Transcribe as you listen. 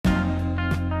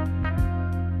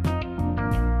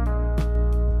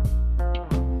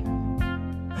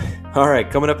All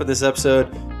right, coming up in this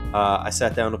episode, I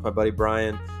sat down with my buddy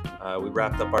Brian. We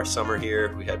wrapped up our summer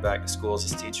here. We head back to schools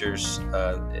as teachers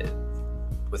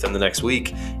within the next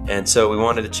week. And so we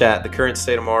wanted to chat the current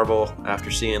state of Marvel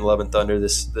after seeing Love and Thunder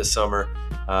this summer,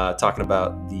 talking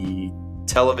about the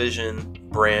television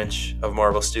branch of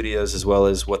Marvel Studios as well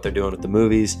as what they're doing with the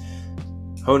movies,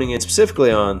 honing in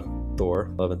specifically on Thor,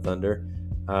 Love and Thunder.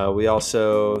 We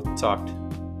also talked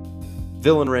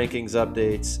villain rankings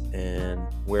updates and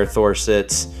where Thor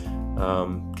sits,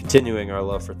 continuing our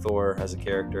love for Thor as a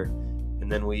character.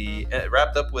 And then we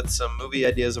wrapped up with some movie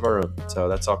ideas of our own. So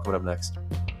that's all coming up next.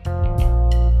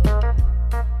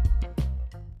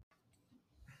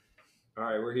 All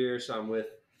right, we're here. So I'm with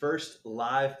First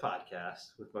Live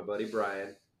Podcast with my buddy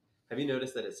Brian. Have you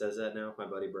noticed that it says that now, my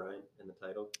buddy Brian, in the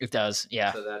title? It does,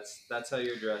 yeah. So that's how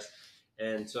you're addressed.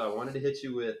 And so I wanted to hit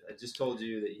you with, I just told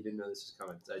you that you didn't know this was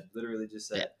coming. So I literally just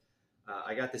said,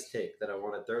 I got this take that I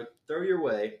want to throw your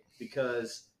way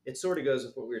because it sort of goes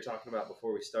with what we were talking about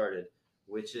before we started,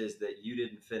 which is that you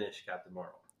didn't finish Captain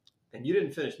Marvel. And you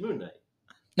didn't finish Moon Knight.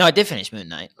 No, I did finish Moon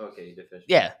Knight. Okay, you did finish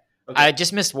Moon Knight. Okay. I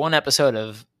just missed one episode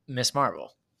of Miss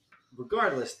Marvel.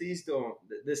 Regardless, this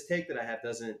take that I have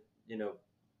doesn't,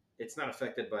 it's not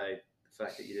affected by the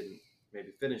fact that you didn't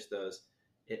maybe finish those.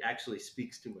 It actually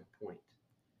speaks to my point.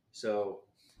 So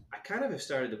I kind of have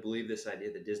started to believe this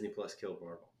idea that Disney Plus killed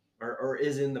Marvel or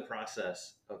is in the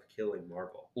process of killing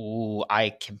Marvel. Ooh,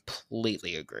 I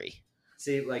completely agree.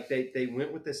 See, like they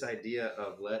went with this idea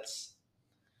of let's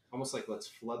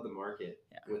flood the market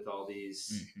with all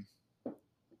these,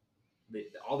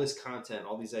 all this content,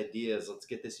 all these ideas. Let's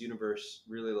get this universe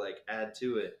really add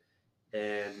to it.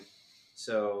 And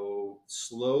so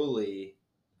slowly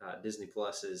Disney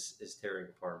Plus is tearing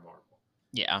apart Marvel.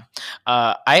 Yeah.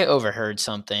 I overheard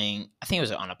something, I think it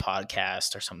was on a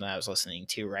podcast or something I was listening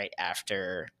to right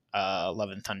after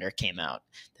Love and Thunder came out,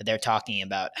 that they're talking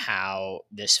about how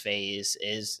this phase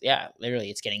is, literally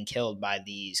it's getting killed by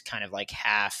these kind of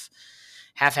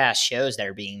half-ass shows that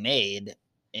are being made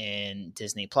in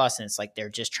Disney Plus. And it's like they're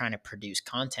just trying to produce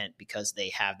content because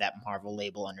they have that Marvel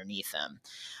label underneath them.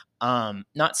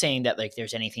 Not saying that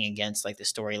there's anything against the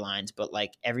storylines, but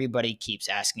everybody keeps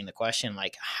asking the question,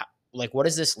 what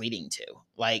is this leading to?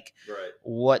 Right.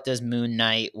 What does Moon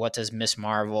Knight, what does Miss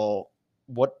Marvel,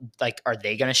 what, are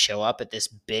they going to show up at this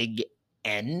big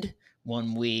end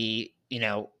when we,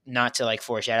 not to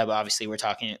foreshadow, but obviously we're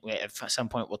talking, at some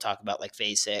point we'll talk about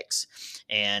Phase 6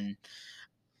 and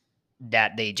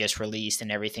that they just released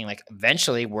and everything.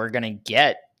 Eventually we're going to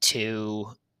get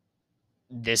to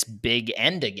this big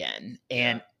end again.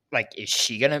 And is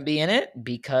she going to be in it?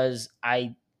 Because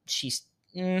I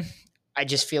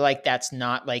just feel like that's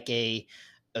not a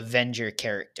Avenger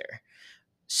character.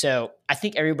 So I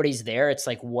think everybody's there. It's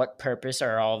what purpose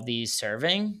are all of these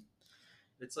serving?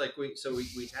 It's we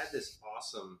had this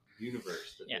awesome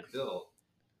universe that they built,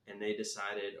 and they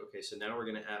decided, okay, so now we're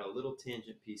going to add a little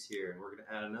tangent piece here, and we're going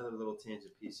to add another little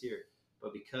tangent piece here.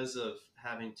 But because of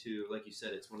having to, like you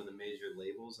said, it's one of the major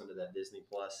labels under that Disney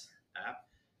Plus app.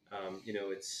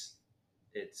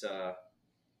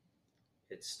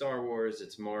 It's Star Wars,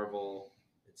 it's Marvel,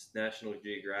 it's National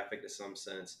Geographic to some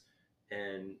sense,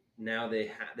 and now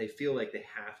they feel like they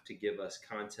have to give us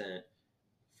content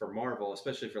for Marvel,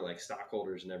 especially for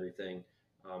stockholders and everything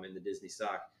in the Disney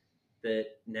stock. That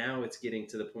now it's getting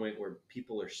to the point where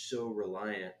people are so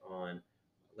reliant on,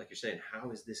 like you're saying,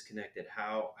 how is this connected?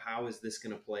 How is this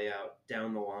going to play out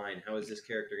down the line? How is this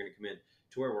character going to come in?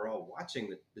 To where we're all watching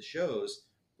the shows,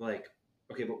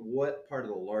 okay, but what part of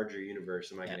the larger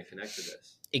universe am I going to connect to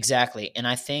this? Exactly. And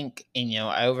I think,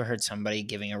 I overheard somebody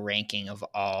giving a ranking of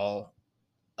all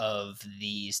of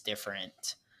these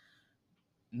different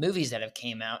movies that have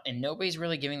came out, and nobody's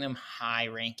really giving them high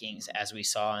rankings as we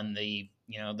saw in the,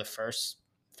 the first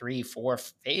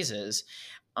 3-4 phases.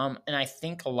 And I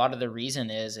think a lot of the reason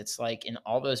is it's in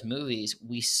all those movies,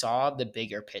 we saw the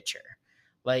bigger picture.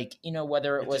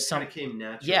 Whether it was something came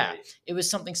naturally. Yeah, it was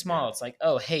something small. It's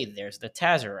oh, hey, there's the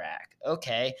Tazarac.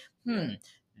 Okay.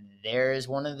 There's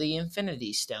one of the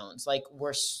Infinity Stones.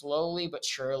 We're slowly but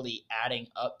surely adding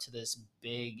up to this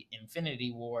big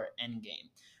Infinity War endgame.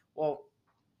 Well,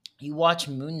 you watch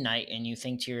Moon Knight and you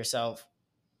think to yourself,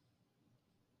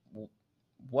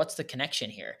 what's the connection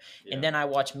here? Yeah. And then I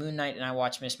watch Moon Knight and I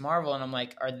watch Miss Marvel and I'm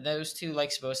are those two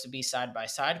supposed to be side by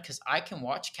side? Because I can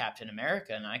watch Captain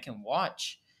America and I can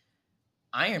watch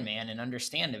Iron Man and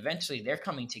understand eventually they're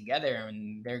coming together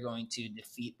and they're going to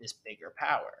defeat this bigger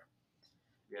power.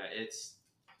 Yeah,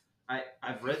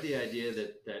 I've read the idea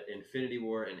that Infinity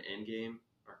War and Endgame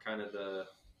are kind of the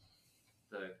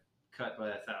cut by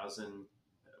 1,000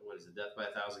 Death by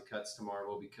a Thousand Cuts to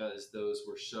Marvel, because those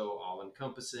were so all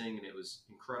encompassing, and it was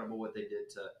incredible what they did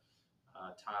to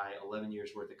tie 11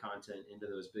 years worth of content into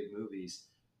those big movies.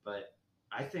 But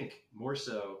I think more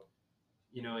so,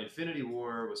 Infinity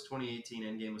War was 2018,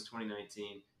 Endgame was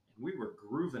 2019, and we were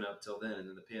grooving up till then, and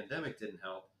then the pandemic didn't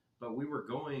help. But we were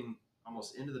going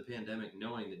almost into the pandemic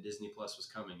knowing that Disney Plus was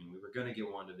coming, and we were going to get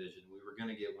WandaVision, we were going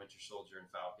to get Winter Soldier and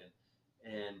Falcon,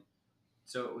 and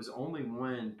so it was only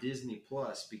when Disney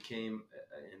Plus became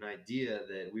an idea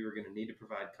that we were going to need to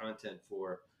provide content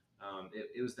for.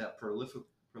 It was that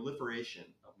proliferation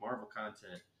of Marvel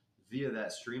content via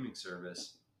that streaming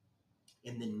service,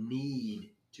 and the need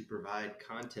to provide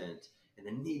content, and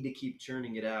the need to keep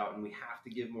churning it out. And we have to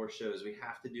give more shows. We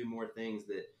have to do more things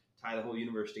that tie the whole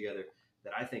universe together.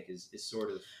 That I think is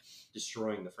sort of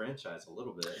destroying the franchise a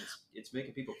little bit. It's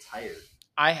making people tired.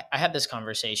 I had this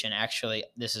conversation. Actually,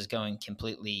 this is going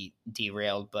completely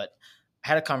derailed, but I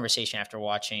had a conversation after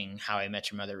watching How I Met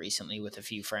Your Mother recently with a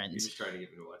few friends. You're just trying to get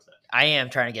me to watch that. I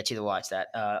am trying to get you to watch that.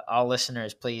 All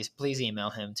listeners, please email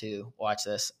him to watch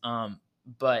this.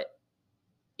 But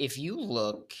if you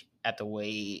look at the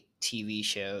way TV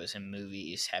shows and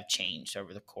movies have changed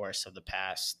over the course of the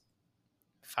past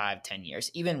 5-10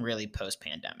 years, even really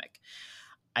post-pandemic,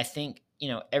 I think,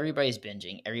 everybody's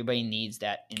binging. Everybody needs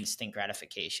that instant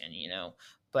gratification,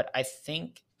 but I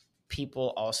think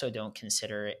people also don't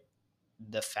consider it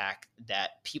the fact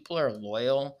that people are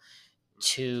loyal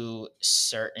to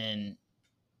certain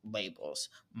labels.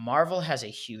 Marvel has a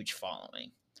huge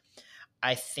following.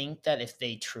 I think that if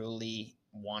they truly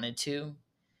wanted to,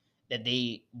 that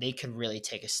they could really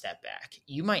take a step back.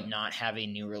 You might not have a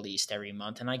new release every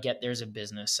month, and I get there's a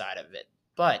business side of it,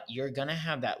 but you're going to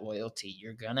have that loyalty.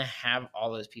 You're going to have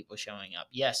all those people showing up.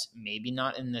 Yes, maybe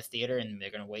not in the theater, and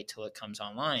they're going to wait till it comes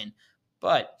online,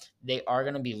 but they are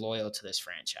going to be loyal to this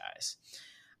franchise.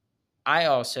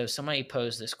 Somebody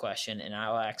posed this question, and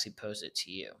I'll actually pose it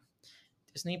to you.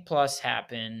 Disney Plus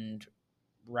happened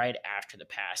right after the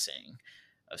passing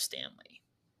of Stan Lee.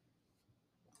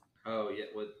 Oh, yeah.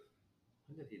 When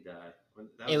did he die?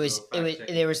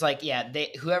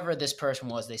 Whoever this person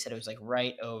was, they said it was like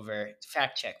right over,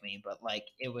 fact check me, but like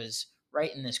it was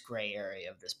right in this gray area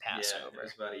of this Passover. Yeah, it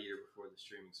was about a year before the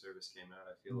streaming service came out,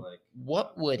 I feel like.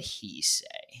 What would he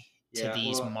say to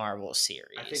these Marvel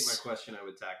series? I think my question I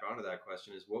would tack onto that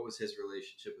question is, what was his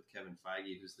relationship with Kevin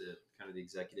Feige, who's the kind of the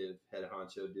executive head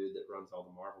honcho dude that runs all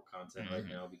the Marvel content right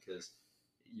now? Because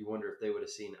you wonder if they would have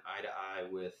seen eye to eye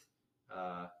with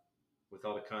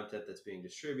all the content that's being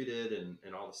distributed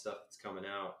and all the stuff that's coming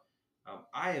out.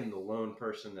 I am the lone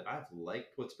person that I've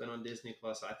liked what's been on Disney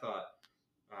Plus. I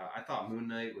thought Moon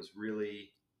Knight was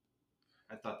really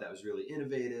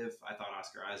innovative. I thought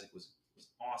Oscar Isaac was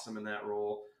awesome in that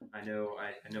role. I know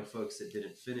folks that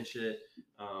didn't finish it.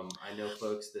 I know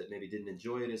folks that maybe didn't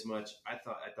enjoy it as much. I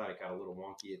thought it got a little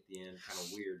wonky at the end, kind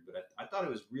of weird, but I thought it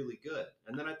was really good.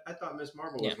 And then I thought Ms.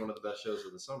 Marvel was one of the best shows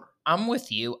of the summer. I'm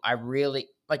with you. I really,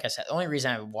 like I said, the only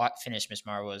reason I finished Ms.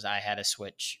 Marvel is I had to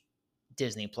switch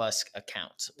Disney Plus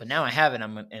accounts, but now I have it,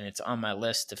 and it's on my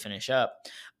list to finish up.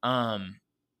 I'm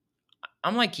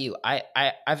like you.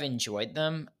 I've enjoyed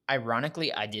them.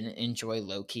 Ironically, I didn't enjoy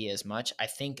Loki as much. I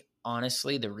think,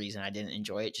 honestly, the reason I didn't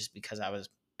enjoy it just because I was,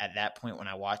 at that point when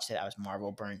I watched it, I was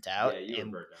Marvel burnt out. Yeah, you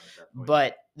were burnt out at that point.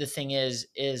 But the thing is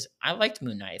I liked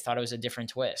Moon Knight. I thought it was a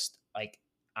different twist. Like,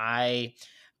 I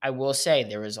will say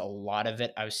there was a lot of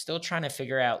it. I was still trying to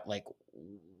figure out, like,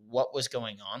 what was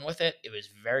going on with it. It was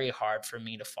very hard for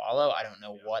me to follow. I don't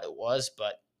know what it was,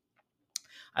 but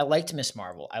I liked Miss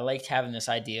Marvel. I liked having this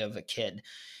idea of a kid,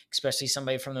 especially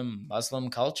somebody from the Muslim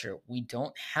culture. We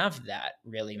don't have that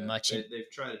really much. They've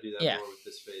tried to do that more with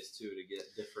this phase too, to get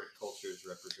different cultures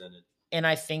represented. And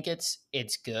I think it's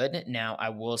good. Now, I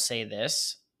will say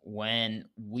this. When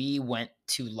we went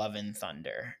to Love and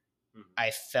Thunder,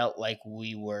 I felt like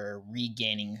we were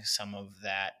regaining some of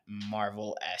that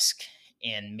Marvel-esque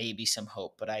and maybe some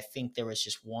hope. But I think there was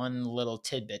just one little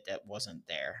tidbit that wasn't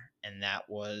there, and that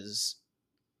was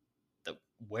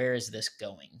where is this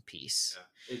going piece.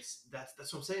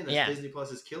 That's what I'm saying. Disney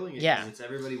Plus is killing it. Yeah, it's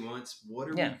everybody wants. What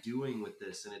are we doing with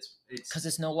this? And it's because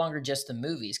it's no longer just the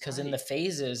movies. Because in the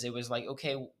phases, it was like,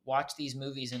 okay, watch these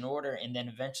movies in order, and then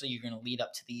eventually you're going to lead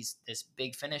up to this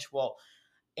big finish. Well,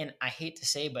 and I hate to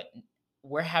say, but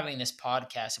we're having this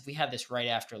podcast. If we had this right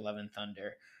after Love and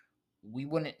Thunder, we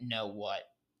wouldn't know what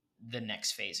the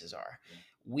next phases are. Yeah.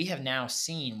 We have now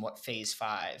seen what Phase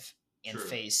 5 and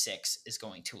Phase 6 is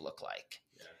going to look like.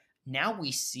 Yeah. Now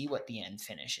we see what the end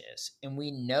finish is, and we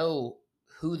know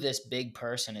who this big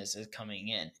person is coming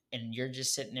in. And you're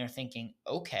just sitting there thinking,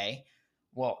 okay,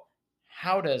 well,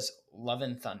 how does Love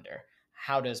and Thunder,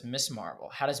 how does Miss Marvel,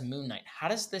 how does Moon Knight, how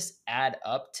does this add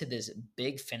up to this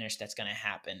big finish that's going to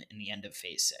happen in the end of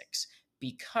Phase 6?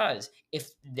 Because if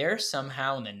they're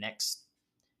somehow in the next,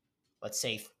 let's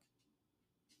say,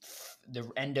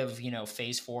 the end of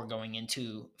phase 4 going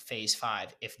into phase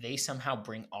 5, if they somehow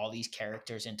bring all these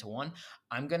characters into one,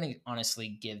 I'm gonna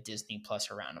honestly give Disney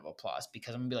Plus a round of applause,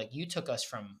 because I'm gonna be like, you took us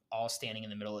from all standing in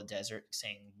the middle of the desert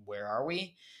saying where are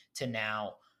we, to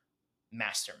now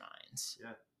masterminds.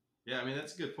 Yeah, I mean,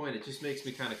 that's a good point. It just makes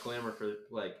me kind of clamor for,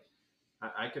 like,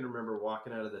 I can remember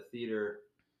walking out of the theater,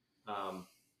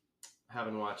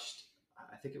 having watched,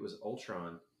 I think it was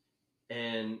Ultron,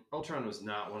 and Ultron was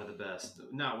not one of the best,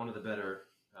 not one of the better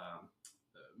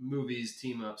movies,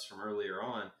 team ups from earlier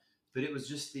on, but it was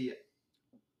just the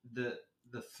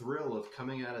the thrill of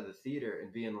coming out of the theater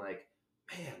and being like,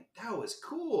 man, that was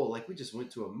cool. Like, we just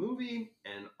went to a movie,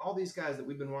 and all these guys that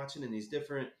we've been watching in these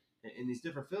different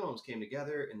films came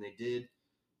together, and they did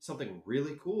something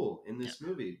really cool in this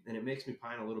movie. And it makes me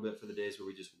pine a little bit for the days where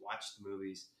we just watched the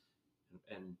movies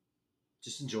and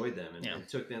just enjoyed them and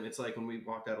took them. It's like when we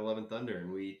walked out of Love and Thunder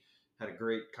and we had a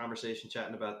great conversation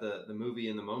chatting about the movie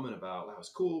in the moment, about that was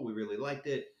cool. We really liked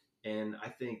it. And I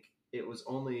think it was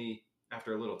only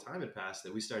after a little time had passed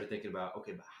that we started thinking about,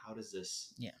 okay, but how does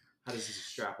this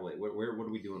extrapolate? What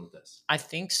are we doing with this? I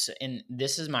think so, and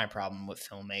this is my problem with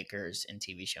filmmakers and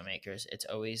TV show makers. It's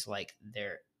always like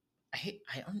I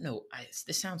don't know.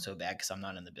 This sounds so bad because I'm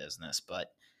not in the business,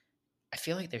 but I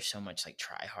feel like there's so much like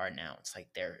try hard now. It's like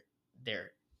they're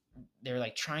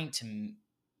like trying to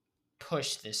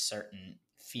push this certain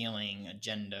feeling,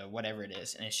 agenda, whatever it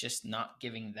is, and it's just not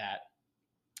giving that.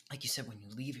 Like you said, when you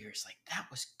leave here, it's like, that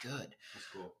was good. That's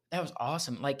cool. That was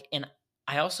awesome. Like, and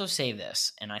I also say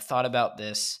this, and I thought about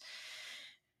this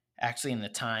actually in the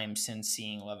time since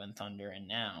seeing Love and Thunder, and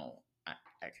now I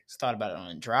thought about it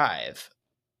on a drive.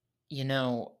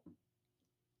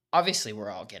 Obviously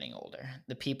we're all getting older.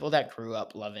 The people that grew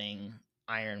up loving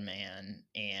Iron Man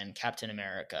and Captain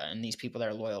America, and these people that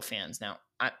are loyal fans. Now,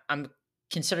 I'm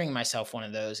considering myself one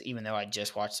of those, even though I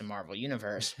just watched the Marvel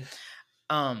Universe.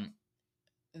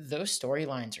 Those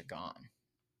storylines are gone.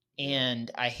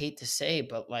 And I hate to say,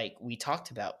 but like we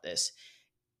talked about this,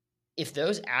 if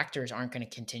those actors aren't going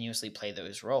to continuously play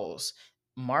those roles,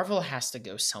 Marvel has to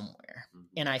go somewhere. Mm-hmm.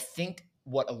 And I think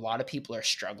what a lot of people are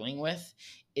struggling with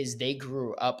is they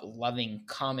grew up loving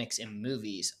comics and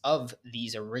movies of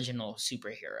these original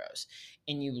superheroes.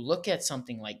 And you look at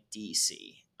something like DC,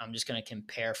 I'm just going to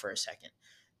compare for a second.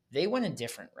 They went a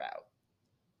different route.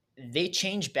 They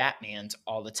change Batmans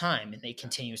all the time, and they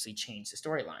continuously change the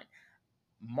storyline.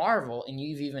 Marvel, and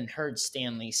you've even heard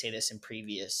Stan Lee say this in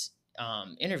previous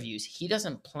interviews, he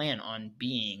doesn't plan on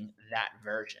being that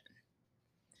version.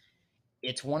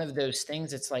 It's one of those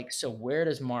things. It's like, so where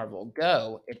does Marvel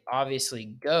go? It obviously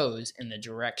goes in the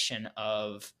direction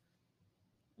of,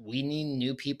 we need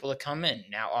new people to come in.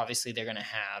 Now, obviously, they're going to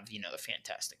have, the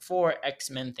Fantastic Four,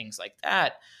 X-Men, things like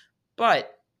that.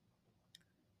 But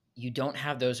you don't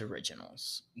have those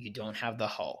originals. You don't have the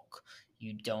Hulk.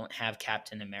 You don't have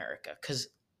Captain America, because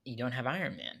you don't have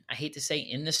Iron Man. I hate to say,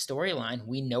 in the storyline,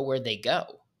 we know where they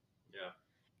go. Yeah.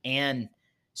 And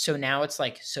so now it's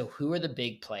like, so who are the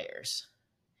big players?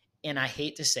 And I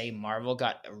hate to say, Marvel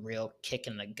got a real kick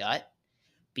in the gut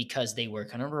because they were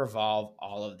going to revolve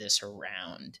all of this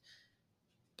around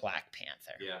Black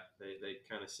Panther. Yeah, they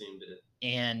kind of seemed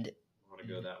to want to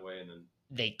go that way, and then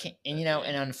they can't. And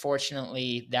and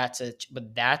unfortunately, that's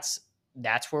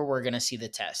where we're going to see the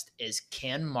test: is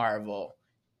can Marvel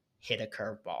hit a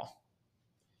curveball?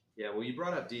 Yeah, well, you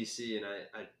brought up DC, and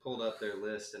I pulled up their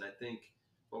list, and I think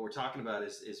what we're talking about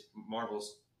is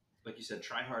Marvel's, like you said,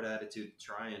 try hard attitude,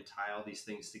 try and tie all these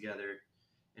things together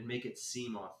and make it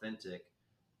seem authentic.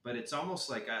 But it's almost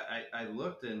like I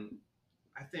looked, and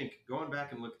I think going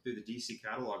back and looking through the DC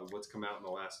catalog of what's come out in the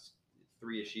last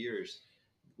 3-ish years,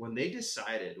 when they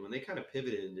kind of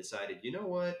pivoted and decided, you know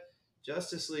what,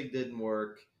 Justice League didn't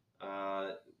work.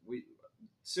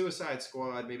 Suicide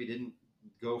Squad maybe didn't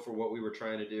go for what we were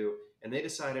trying to do, and they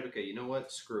decided, okay, you know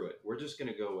what, screw it. We're just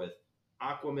going to go with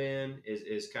Aquaman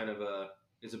is kind of a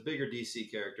bigger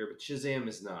DC character, but Shazam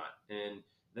is not. And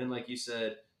then, like you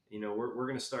said, we're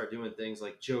going to start doing things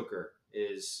like Joker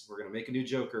we're going to make a new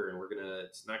Joker, and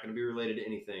it's not going to be related to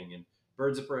anything. And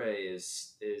Birds of Prey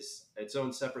is its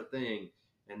own separate thing.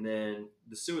 And then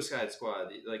the Suicide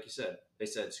Squad, like you said, they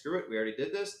said, screw it. We already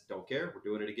did this. Don't care. We're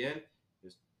doing it again. It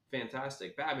was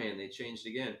fantastic. Batman, they changed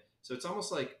again. So it's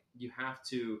almost like you have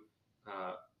to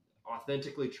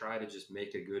authentically try to just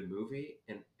make a good movie,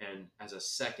 and as a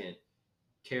second,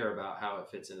 care about how it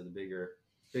fits into the bigger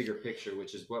bigger picture,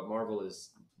 which is what Marvel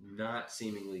is not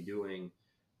seemingly doing.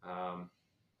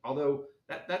 Although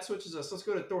that switches us. Let's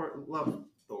go to Thor,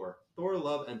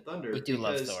 Love and Thunder, We do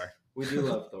love because Thor. we do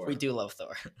love Thor. We do love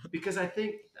Thor. Because I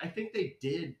think they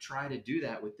did try to do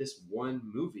that with this one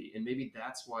movie, and maybe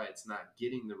that's why it's not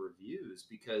getting the reviews,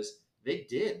 because they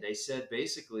did. They said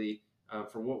basically,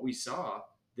 from what we saw,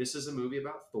 this is a movie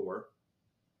about Thor,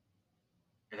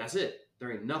 and that's it.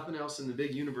 There ain't nothing else in the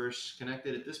big universe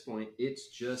connected at this point. It's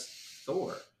just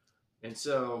Thor, and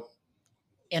so.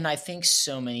 And I think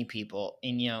so many people,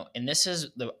 and this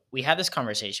is we had this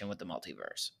conversation with the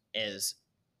multiverse, is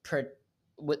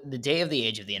with the day of the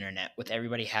age of the internet, with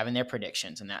everybody having their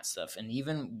predictions and that stuff, and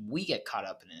even we get caught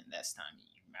up in it this time.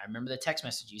 I remember the text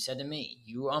message you said to me.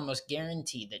 You almost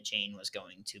guaranteed that Jane was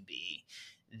going to be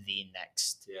the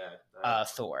next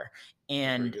Thor.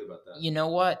 And you know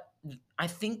what? I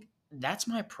think that's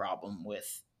my problem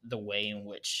with the way in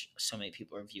which so many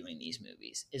people are viewing these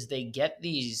movies, is they get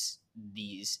these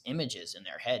images in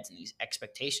their heads and these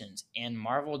expectations, and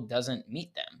Marvel doesn't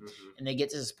meet them, and they get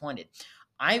disappointed.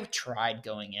 I tried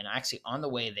going in, actually on the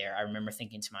way there, I remember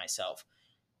thinking to myself,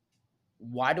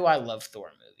 why do I love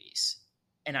Thor movies?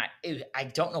 And I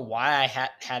don't know why I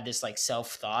had this like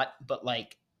self-thought, but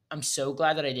like I'm so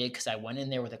glad that I did, because I went in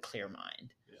there with a clear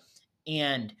mind.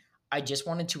 And I just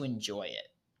wanted to enjoy it.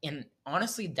 And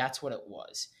honestly, that's what it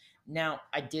was. Now,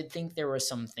 I did think there were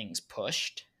some things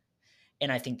pushed,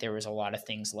 and I think there was a lot of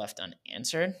things left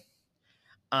unanswered.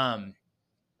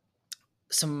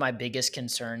 Some of my biggest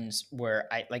concerns were,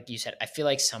 like you said, I feel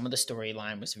like some of the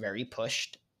storyline was very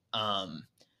pushed.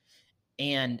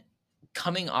 And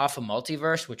coming off a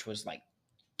multiverse, which was like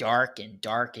dark and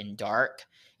dark and dark,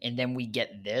 and then we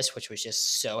get this, which was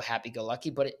just so happy-go-lucky,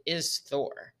 but it is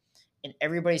Thor. And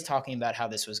everybody's talking about how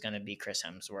this was going to be Chris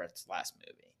Hemsworth's last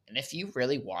movie. And if you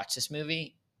really watch this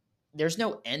movie, there's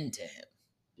no end to him.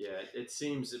 Yeah, it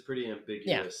seems pretty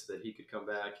ambiguous that he could come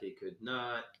back, he could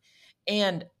not.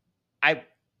 And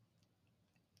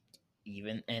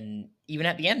even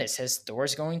at the end, it says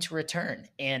Thor's going to return.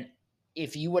 And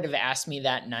if you would have asked me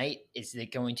that night, is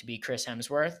it going to be Chris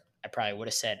Hemsworth? I probably would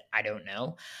have said, I don't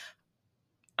know.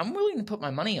 I'm willing to put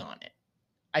my money on it.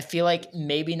 I feel like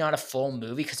maybe not a full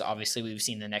movie, because obviously we've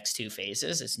seen the next two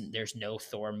phases. There's no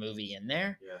Thor movie in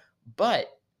there. Yeah. But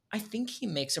I think he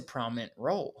makes a prominent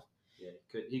role.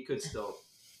 Yeah, he could still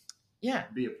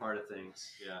be a part of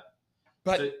things. Yeah.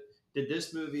 But so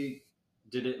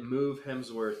did it move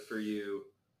Hemsworth for you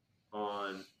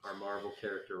on our Marvel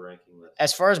character ranking list?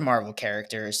 As far as Marvel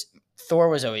characters, Thor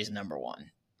was always number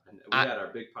one. We had our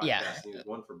big podcast, and he was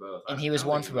one for both. And he was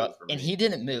one for both. And he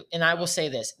didn't move. And I will say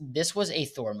this was a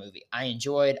Thor movie. I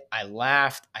enjoyed, I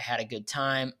laughed, I had a good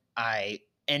time. I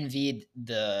envied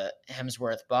the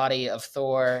Hemsworth body of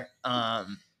Thor.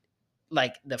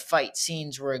 Like the fight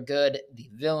scenes were good. The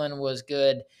villain was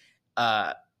good.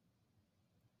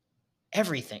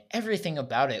 Everything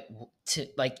about it, to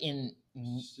like in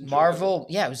Marvel,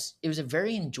 it was a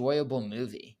very enjoyable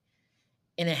movie.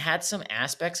 And it had some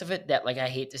aspects of it that, like, I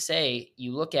hate to say,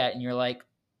 you look at and you're like,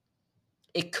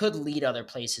 it could lead other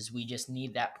places. We just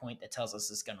need that point that tells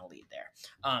us it's going to lead there.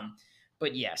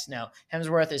 But yes, no,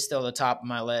 Hemsworth is still the top of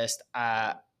my list.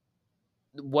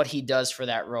 What he does for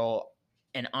that role,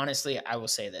 and honestly, I will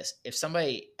say this: if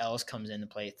somebody else comes in to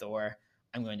play Thor,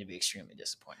 I'm going to be extremely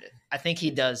disappointed. I think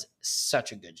he does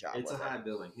such a good job. It's a high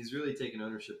billing. He's really taken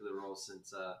ownership of the role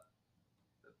since.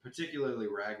 Particularly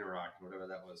Ragnarok, whatever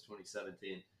that was,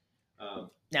 2017.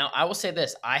 Now, I will say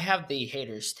this. I have the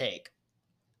haters' take.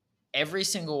 Every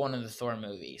single one of the Thor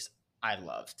movies, I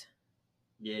loved.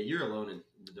 Yeah, you're alone in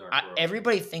the Dark World.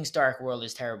 Everybody thinks Dark World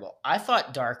is terrible. I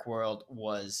thought Dark World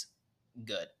was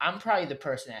good. I'm probably the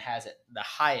person that has it the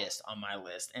highest on my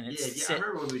list. And it's I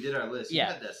remember when we did our list, you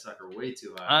had that sucker way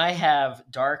too high. I have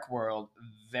Dark World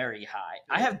very high.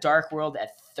 Yeah. I have Dark World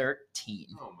at 13.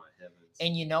 Oh, my heavens.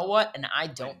 And you know what? And I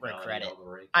don't regret it.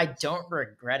 I don't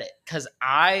regret it, because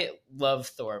I love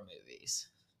Thor movies.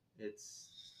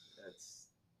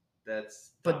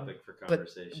 That's topic for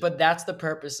conversation. But that's the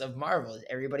purpose of Marvel.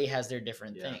 Everybody has their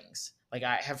different things. Like,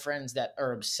 I have friends that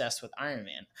are obsessed with Iron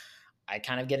Man. I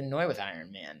kind of get annoyed with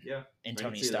Iron Man and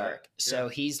Tony Stark. So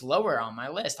he's lower on my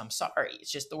list. I'm sorry.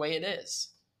 It's just the way it is.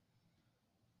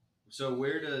 So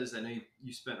I know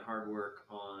you spent hard work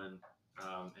on,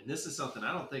 and this is something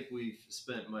I don't think we've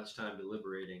spent much time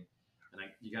deliberating, and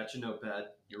you got your notepad,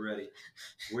 you're ready.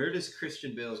 Where does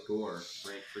Christian Bale's gore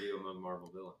rank for you among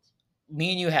Marvel villains?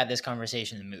 Me and you had this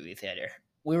conversation in the movie theater.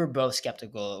 We were both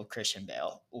skeptical of Christian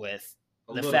Bale with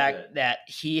the fact that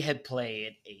he had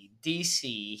played a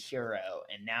DC hero,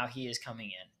 and now he is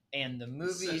coming in And the He's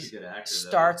movie such a good actor,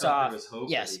 starts though. I thought off. there was hope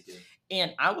Yes. that he could.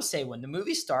 And I will say, when the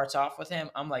movie starts off with him,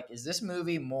 I'm like, is this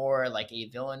movie more like a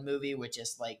villain movie with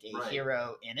just like a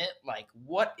hero in it? Like,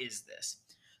 what is this?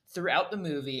 Throughout the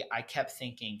movie, I kept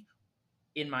thinking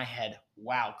in my head,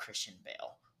 wow, Christian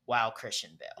Bale. Wow,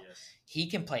 Christian Bale. Yes. He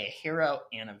can play a hero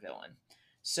and a villain.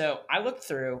 So I looked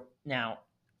through. Now,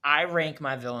 I rank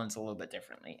my villains a little bit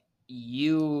differently.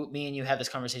 Me and you had this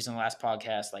conversation in the last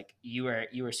podcast. Like, you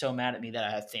were so mad at me that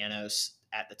I had Thanos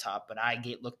at the top, but I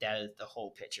looked at it the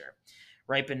whole picture.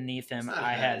 Right beneath him,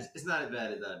 It's not as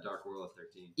bad as Dark World of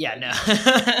 13. Yeah,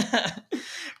 no.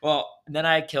 Well, then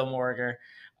I had Killmonger.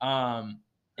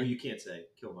 You can't say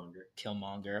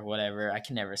Killmonger, whatever. I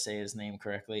can never say his name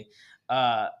correctly.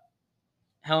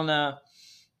 Helena,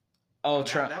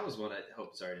 Ultron. That was one I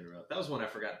hope. Sorry to interrupt. That was one I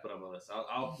forgot to put on my list.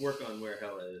 I'll work on where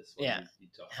Hela is. Yeah, you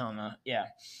talk. Helena. Yeah.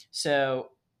 So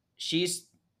she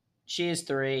is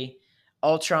 3.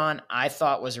 Ultron, I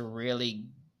thought, was a really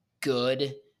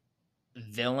good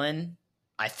villain.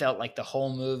 I felt like the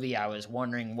whole movie I was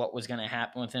wondering what was going to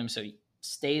happen with him. So he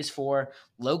stays 4.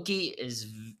 Loki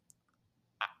is.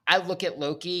 I look at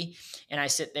Loki and I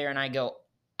sit there and I go,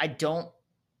 I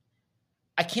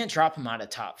can't drop him out of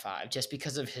top 5 just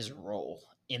because of his role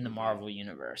in the Marvel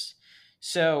universe.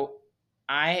 So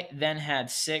I then had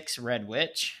 6 Red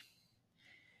Witch,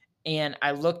 and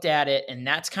I looked at it, and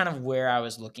that's kind of where I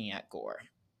was looking at Gore.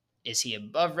 Is he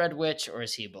above Red Witch or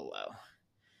is he below?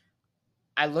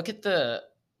 I look at it,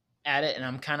 and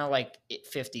I'm kind of like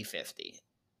 50-50.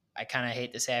 I kind of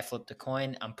hate to say I flipped a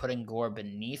coin. I'm putting Gore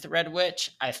beneath Red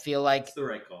Witch. I feel like that's the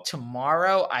right call.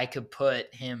 Tomorrow I could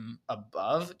put him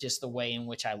above, just the way in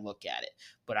which I look at it.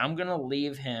 But I'm going to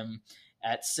leave him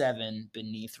at 7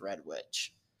 beneath Red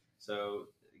Witch. So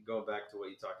going back to what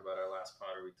you talked about our last pod,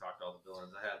 where we talked all the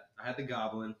villains. I had the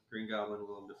Goblin, Green Goblin,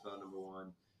 Willem Dafoe, number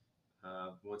 1.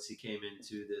 Once he came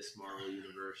into this Marvel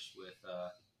universe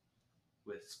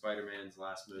with Spider-Man's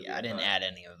last movie. Yeah, I didn't add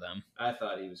any of them. I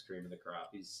thought he was cream of the crop.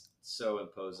 He's so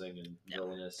imposing and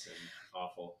villainous and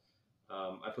awful.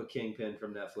 I put Kingpin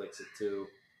from Netflix at 2.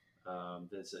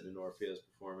 Vincent D'Onofrio's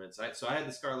performance. So I had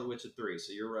the Scarlet Witch at 3.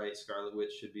 So you're right. Scarlet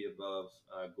Witch should be above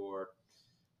Gore.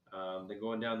 Then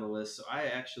going down the list, so I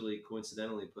actually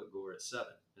coincidentally put Gore at 7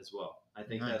 as well. I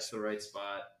think that's the right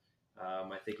spot.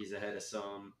 I think he's ahead of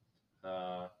some.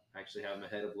 I actually have him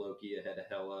ahead of Loki, ahead of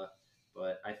Hela.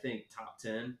 But I think top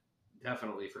 10,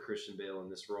 definitely for Christian Bale in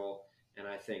this role. And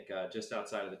I think just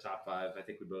outside of the top 5, I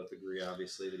think we both agree,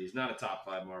 obviously, that he's not a top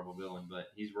 5 Marvel villain, but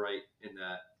he's right in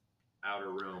that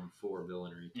outer realm for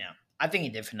villainy. Yeah, I think he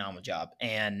did a phenomenal job.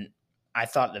 And I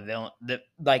thought the villain,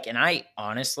 and I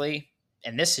honestly,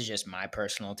 and this is just my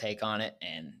personal take on it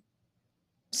and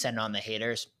send on the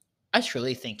haters, I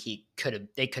truly think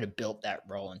they could have built that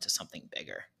role into something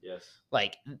bigger. Yes.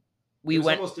 Like, it was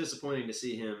almost disappointing to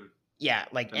see him. Yeah,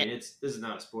 like this is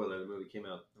not a spoiler. The movie came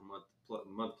out a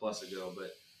month plus ago,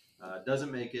 but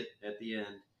doesn't make it at the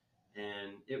end.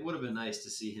 And it would have been nice to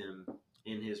see him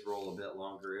in his role a bit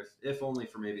longer, if only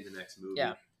for maybe the next movie.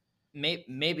 Yeah,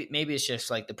 maybe it's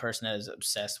just like the person that is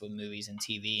obsessed with movies and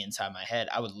TV inside my head.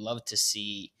 I would love to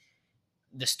see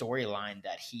the storyline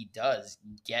that he does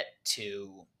get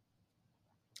to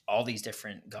all these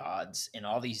different gods and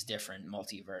all these different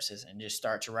multiverses, and just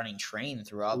starts running train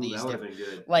through all these. That would have been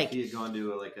good. Like, if he had gone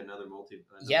to another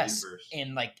yes, universe,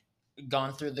 and like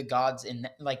gone through the gods and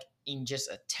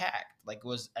just attacked, like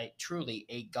was truly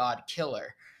a god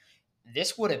killer.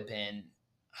 This would have been.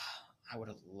 I would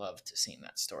have loved to seen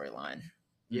that storyline.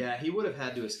 Yeah, he would have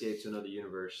had to escape to another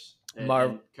universe and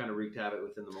kind of wreak havoc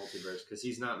within the multiverse, because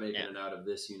he's not making it out of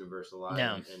this universe alive.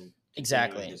 No, and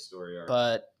exactly. His story arc.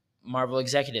 But Marvel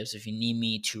executives, if you need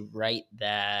me to write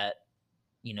that,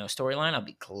 storyline, I'll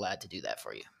be glad to do that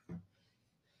for you.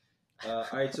 All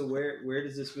right, so where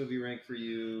does this movie rank for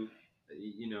you?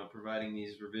 Providing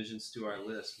these revisions to our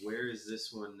list, where is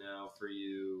this one now for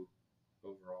you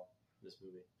overall? This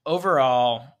movie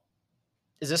overall.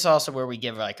 Is this also where we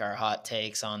give like our hot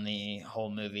takes on the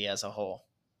whole movie as a whole?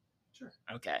 Sure.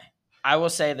 Okay. I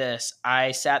will say this.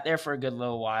 I sat there for a good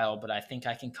little while, but I think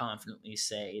I can confidently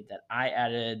say that I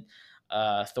added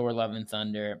Thor Love and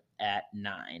Thunder at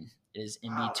 9. It is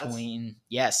in between.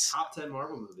 Yes. Top 10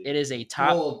 Marvel movie. It is a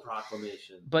top. Bold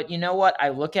proclamation. But you know what? I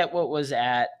look at what was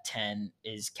at 10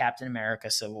 is Captain America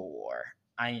Civil War.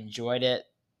 I enjoyed it.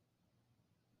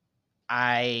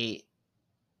 I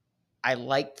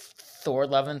liked Thor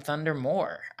Love and Thunder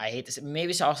more. I hate to say,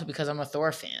 maybe it's also because I'm a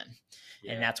Thor fan.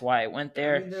 Yeah. And that's why I went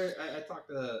there. I talked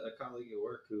to a colleague at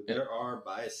work who there are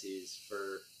biases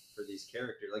for these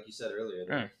characters. Like you said earlier,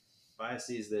 there are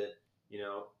biases that,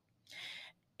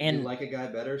 And you like a guy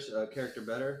better, a character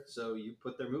better, so you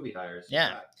put their movie higher. It's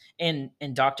yeah, fact. and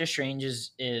Doctor Strange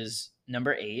is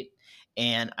number 8,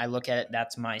 and I look at it.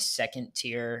 That's my second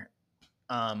tier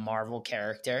Marvel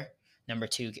character, number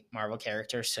 2 Marvel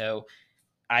character. So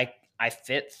I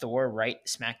fit Thor right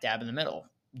smack dab in the middle.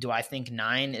 Do I think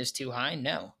 9 is too high?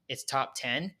 No, it's top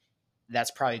 10. That's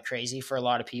probably crazy for a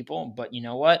lot of people, but you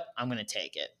know what? I'm gonna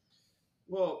take it.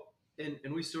 Well,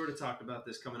 and we sort of talked about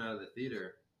this coming out of the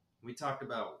theater. We talked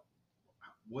about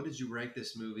what did you rank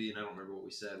this movie, and I don't remember what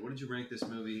we said. What did you rank this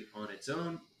movie on its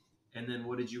own, and then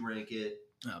what did you rank it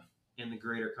in the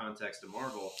greater context of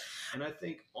Marvel? And I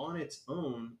think on its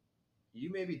own,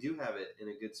 you maybe do have it in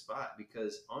a good spot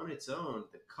because on its own,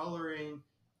 the coloring,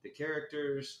 the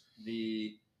characters,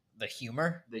 the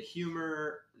humor,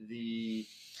 the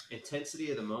intensity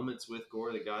of the moments with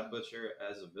Gore the God Butcher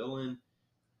as a villain,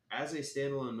 as a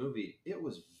standalone movie, it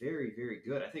was very, very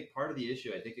good. I think part of the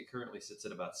issue, I think it currently sits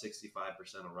at about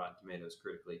 65% on Rotten Tomatoes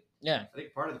critically. Yeah. I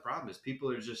think part of the problem is people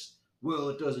are just, well,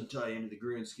 it doesn't tie into the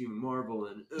grand scheme of Marvel,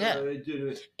 and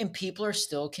and people are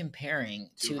still comparing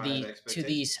to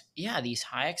these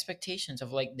high expectations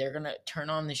of like they're gonna turn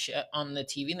on the on the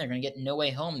TV and they're gonna get No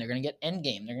Way Home, they're gonna get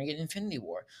Endgame, they're gonna get Infinity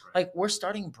War. Right. Like we're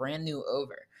starting brand new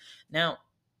over. Now,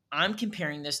 I'm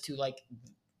comparing this to like,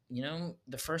 you know,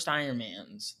 the first Iron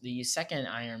Man's, the second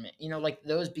Iron Man, you know, like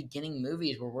those beginning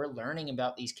movies where we're learning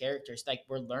about these characters, like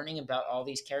we're learning about all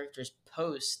these characters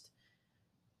post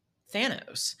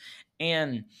Thanos.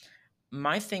 And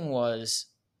my thing was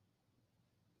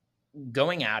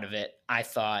going out of it, I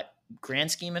thought,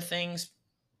 grand scheme of things,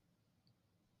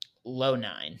 low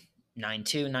 9,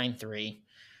 9.2, 9.3.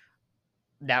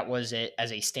 That was it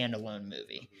as a standalone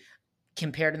movie.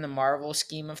 Compared to the Marvel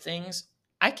scheme of things,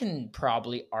 I can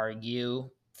probably argue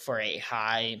for a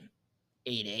high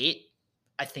 8.8.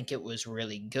 I think it was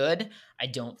really good. I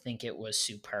don't think it was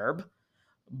superb,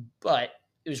 but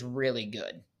it was really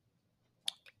good.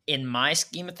 In my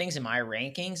scheme of things, in my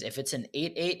rankings, if it's an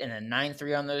 8.8 and a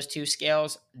 9.3 on those two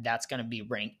scales, that's going to be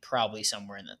ranked probably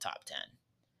somewhere in the top 10.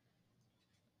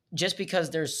 Just because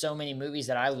there's so many movies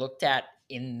that I looked at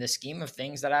in the scheme of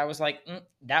things that I was like,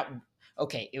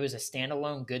 okay, it was a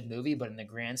standalone good movie, but in the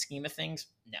grand scheme of things,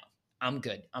 no, I'm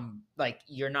good. I'm like,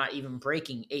 you're not even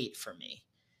breaking 8 for me.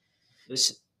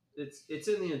 It's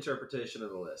in the interpretation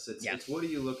of the list. It's what are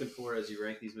you looking for as you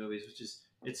rank these movies, which is,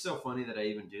 it's so funny that I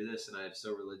even do this and I've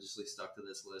so religiously stuck to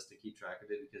this list to keep track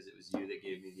of it because it was you that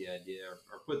gave me the idea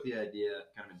or put the idea,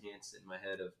 kind of enhanced it in my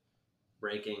head of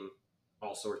ranking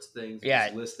all sorts of things,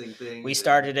 just listing things. We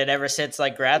started it ever since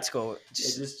like grad school.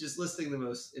 Just listing the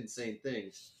most insane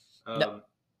things. So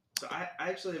I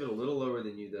actually have it a little lower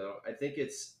than you though. I think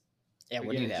it's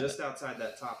just outside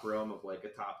that top realm of like a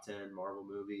top 10 Marvel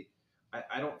movie.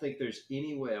 I don't think there's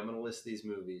any way I'm going to list these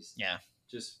movies. Yeah.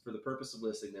 Just for the purpose of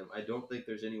listing them, I don't think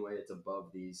there's any way it's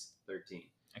above these 13.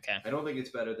 Okay. I don't think it's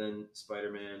better than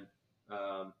Spider-Man.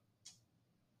 No,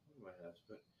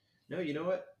 you know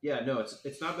what? Yeah, no,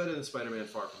 it's not better than Spider-Man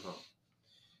Far From Home.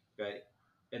 Okay,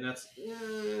 and that's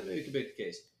maybe you could make the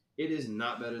case. It is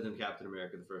not better than Captain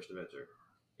America: The First Avenger.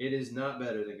 It is not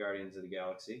better than Guardians of the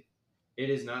Galaxy. It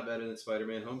is not better than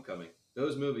Spider-Man: Homecoming.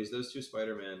 Those movies, those two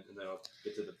Spider-Man, and then I'll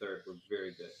get to the third, were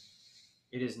very good.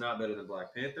 It is not better than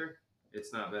Black Panther.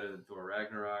 It's not better than Thor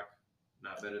Ragnarok.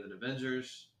 Not better than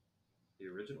Avengers, the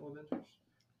original Avengers,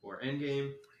 or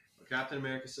Endgame, or Captain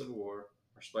America: Civil War,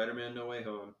 or Spider-Man: No Way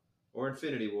Home, or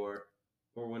Infinity War,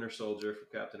 or Winter Soldier for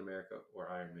Captain America,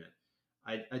 or Iron Man.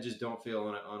 I just don't feel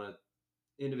on a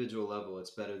individual level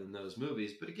it's better than those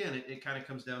movies. But again, it kind of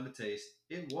comes down to taste.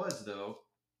 It was, though,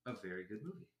 a very good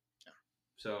movie.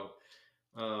 So,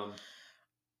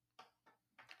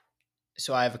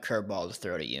 so I have a curveball to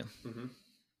throw to you. Mm-hmm.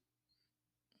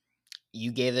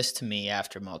 You gave this to me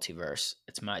after Multiverse.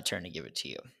 It's my turn to give it to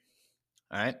you.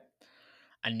 All right?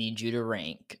 I need you to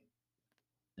rank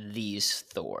these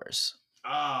Thors.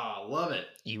 Ah, love it.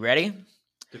 You ready?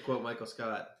 To quote Michael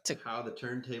Scott, how the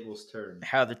turntables turn.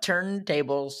 How the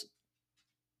turntables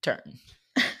turn.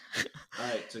 All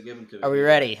right, so give them to me. Are we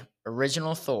ready?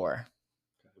 Original Thor.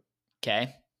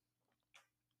 Okay.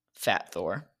 Fat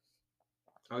Thor.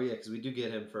 Oh yeah, because we do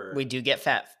get him for. We do get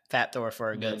fat Thor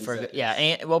for a good yeah,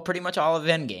 and well, pretty much all of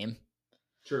Endgame.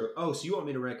 True. Oh, so you want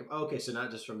me to rank them? Oh, okay, so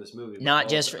not just from this movie. Not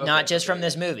just from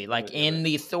this movie, like in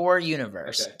the Thor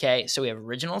universe. Okay, so we have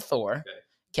original Thor.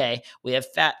 Okay, we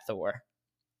have Fat Thor.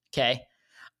 Okay,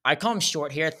 I call him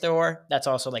short hair Thor. That's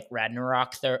also like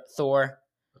Ragnarok Thor.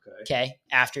 Okay,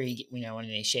 after he, when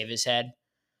they shave his head.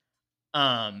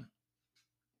 Love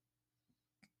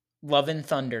and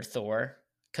Thunder Thor.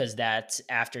 because that's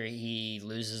after he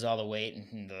loses all the weight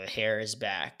and the hair is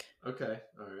back. Okay.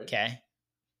 All right. Okay.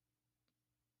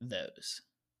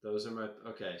 Those are my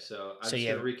okay. So I'm So just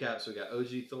you gonna recap. So we got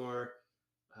OG Thor.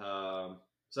 So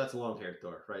that's long haired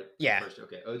Thor, right? Yeah. First,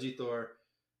 okay. OG Thor,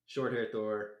 short haired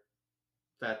Thor,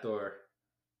 fat Thor,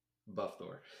 buff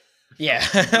Thor. Yeah,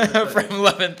 from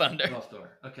Love and Thunder. Buff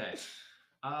Thor. Okay.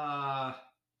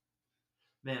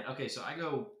 Man. Okay. So I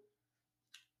go.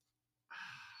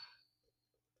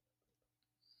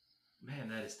 Man,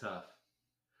 that is tough.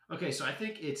 Okay, so I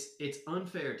think it's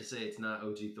unfair to say it's not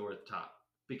OG Thor at the top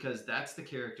because that's the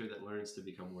character that learns to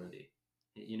become worthy.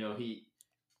 You know,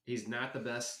 he's not the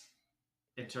best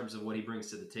in terms of what he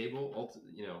brings to the table,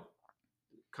 you know,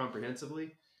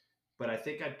 comprehensively. But I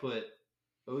think I'd put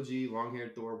OG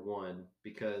long-haired Thor 1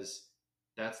 because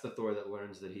that's the Thor that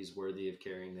learns that he's worthy of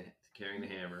carrying the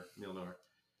hammer, Mjolnir.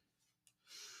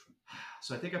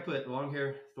 So I think I put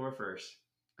long-haired Thor first.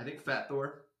 I think Fat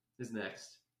Thor is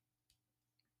next.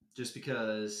 Just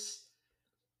because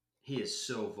he is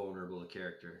so vulnerable a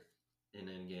character in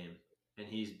Endgame. And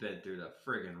he's been through the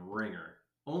friggin' ringer.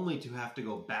 Only to have to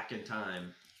go back in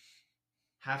time,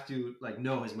 have to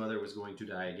know his mother was going to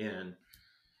die again,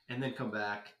 and then come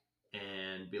back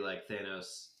and be like,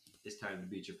 Thanos, it's time to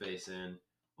beat your face in,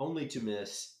 only to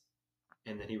miss,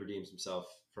 and then he redeems himself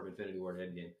from Infinity War to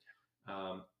Endgame.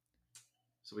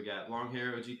 So we got long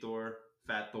hair OG Thor,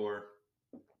 fat Thor,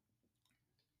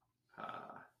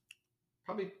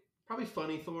 probably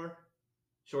funny Thor,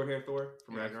 short hair Thor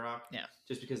from Ragnarok. Yeah.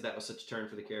 Just because that was such a turn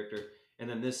for the character. And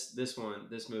then this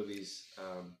movie's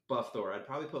buff Thor, I'd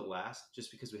probably put last just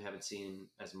because we haven't seen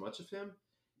as much of him.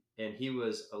 And he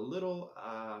was a little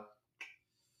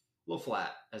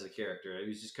flat as a character. He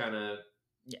was just kind of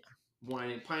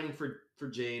pining for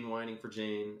Jane, whining for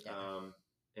Jane. Yeah.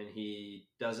 And he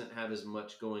doesn't have as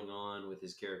much going on with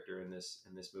his character in this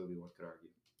movie, one could argue.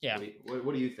 Yeah.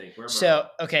 What do you think?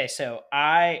 So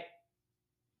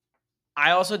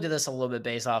I also did this a little bit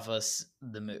based off of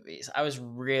the movies. I was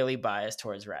really biased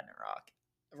towards Ragnarok.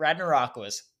 Ragnarok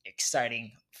was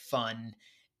exciting, fun,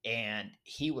 and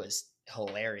he was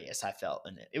hilarious. I felt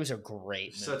in it. It was a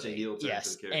great movie. Such a heel turn for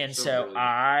the character. And so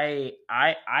I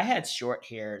had short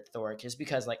hair Thor just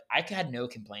because I had no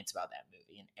complaints about that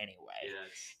movie in any way.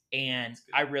 Yeah, and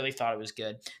I really thought it was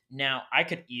good. Now I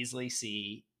could easily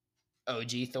see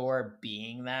OG Thor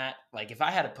being that. If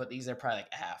I had to put these, they're probably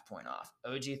a half point off.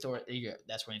 OG Thor,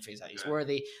 that's when he figures out he's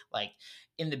worthy.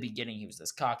 In the beginning, he was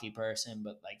this cocky person,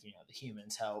 but the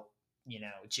humans help,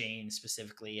 Jane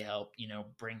specifically help,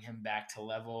 bring him back to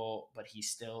level, but he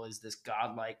still is this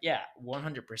godlike. Yeah,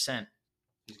 100%.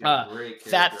 He's got a great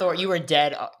Fat Thor, you were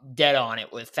dead on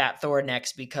it with Fat Thor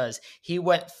next because he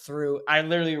went through. I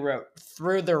literally wrote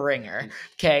through the ringer.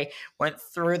 Okay, went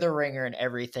through the ringer and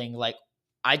everything.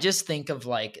 I just think of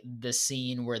the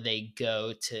scene where they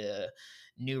go to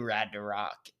New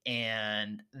Ragnarok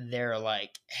and they're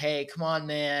like, "Hey, come on,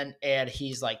 man!" And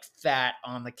he's fat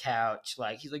on the couch,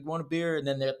 he's like, "Want a beer?" And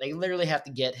then they literally have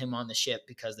to get him on the ship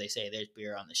because they say there's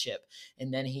beer on the ship.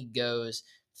 And then he goes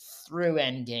through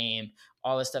Endgame,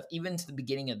 all this stuff, even to the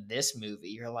beginning of this movie.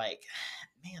 You're like,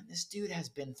 man, this dude has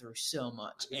been through so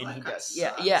much, and he does,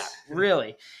 yeah,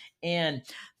 really. And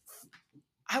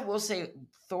I will say,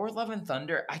 Thor: Love and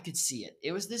Thunder, I could see it.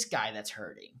 It was this guy that's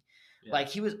hurting. Yeah.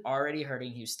 He was already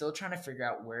hurting. He was still trying to figure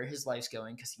out where his life's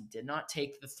going because he did not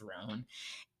take the throne.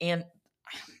 And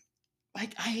I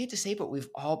hate to say, but we've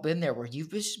all been there where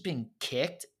you've just been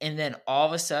kicked, and then all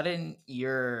of a sudden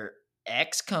your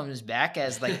ex comes back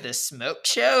as the smoke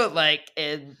show,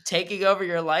 and taking over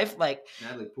your life.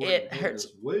 It hurts.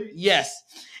 Yes,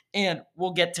 and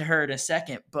we'll get to her in a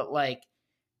second, but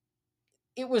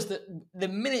it was the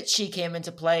minute she came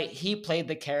into play, he played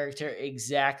the character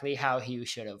exactly how he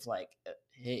should have.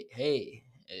 Hey,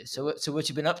 so what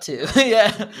you been up to?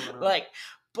 Yeah,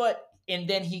 but and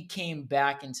then he came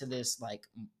back into this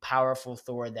powerful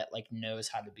Thor that knows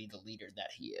how to be the leader that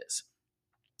he is.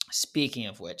 Speaking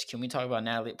of which, can we talk about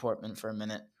Natalie Portman for a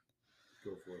minute?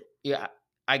 Go for it. Yeah,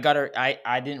 I got her.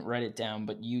 I didn't write it down,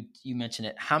 but you mentioned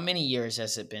it. How many years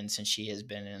has it been since she has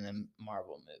been in a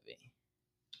Marvel movie?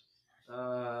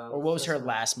 Or what was her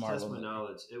last Marvel movie? Test my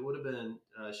knowledge. It would have been.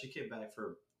 She came back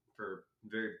for a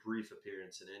very brief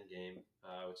appearance in Endgame,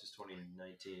 which is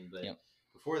 2019. But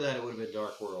before that, it would have been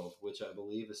Dark World, which I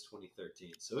believe is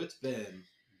 2013. So it's been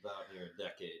about near a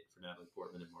decade for Natalie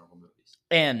Portman in Marvel movies.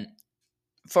 And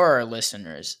for our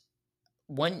listeners,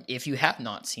 if you have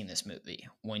not seen this movie,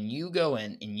 when you go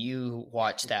in and you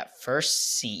watch that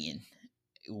first scene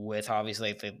with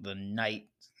obviously the night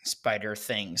spider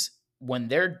things, when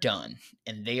they're done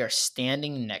and they are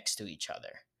standing next to each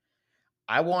other,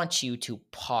 I want you to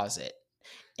pause it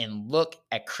and look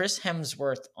at Chris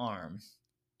Hemsworth's arm.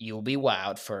 You'll be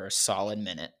wowed for a solid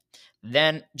minute.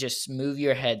 Then just move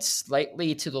your head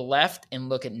slightly to the left and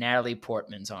look at Natalie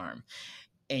Portman's arm.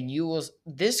 And you will,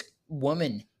 this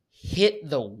woman hit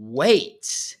the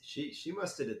weights. She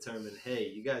must have determined, hey,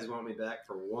 you guys want me back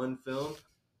for one film?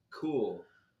 Cool.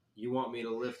 You want me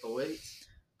to lift the weights?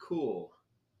 Cool.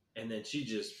 And then she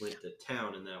just went to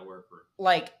town in that workroom.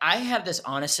 Like, I have this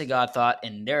honest to God thought,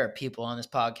 and there are people on this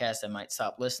podcast that might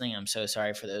stop listening. I'm so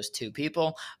sorry for those two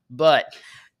people. But,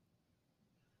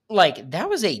 like, that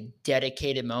was a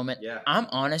dedicated moment. Yeah. I'm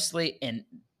honestly, and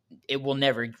it will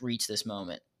never reach this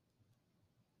moment.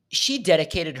 She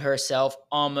dedicated herself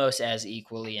almost as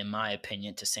equally, in my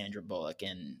opinion, to Sandra Bullock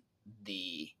in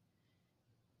the.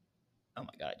 Oh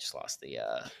my God, I just lost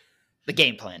the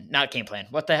game plan. Not game plan.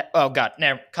 What the? Oh God,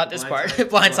 never cut this part.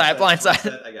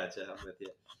 Blindside. I got you. I'm with you.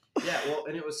 Yeah, well,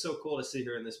 and it was so cool to see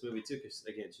her in this movie too, because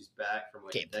again, she's back from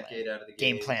like a decade out of the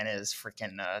game. Game plan is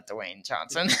freaking Dwayne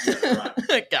Johnson.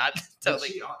 Right. God,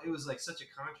 totally. It was like such a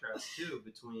contrast too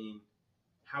between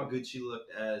how good she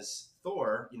looked as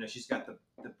Thor. You know, she's got the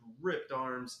ripped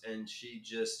arms, and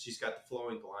she's got the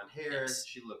flowing blonde hair. Yes.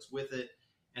 She looks with it,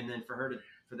 and then for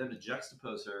them to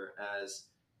juxtapose her as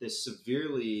this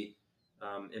severely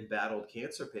embattled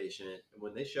cancer patient,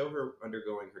 when they show her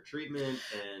undergoing her treatment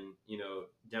and, you know,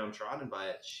 downtrodden by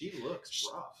it, she looks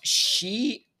rough.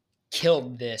 She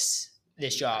killed this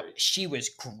job. Great. She was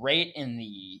great in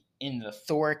the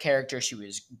Thor character. She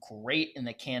was great in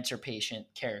the cancer patient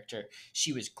character.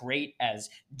 She was great as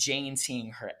Jane,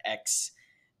 seeing her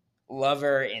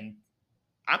ex-lover, and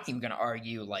I'm even going to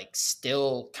argue, like,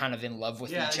 still kind of in love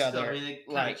with each other. I mean, they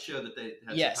kind of show that they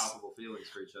had some palpable feelings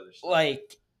for each other. Still.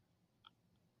 Like,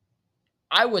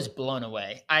 I was blown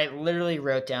away. I literally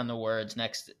wrote down the words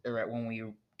when we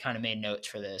kind of made notes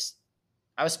for this.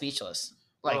 I was speechless.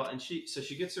 Like, well, and she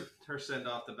gets her send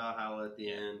off to Valhalla at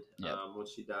the end. Yep. When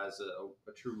she dies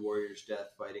a true warrior's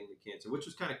death fighting the cancer, which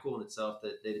was kind of cool in itself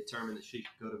that they determined that she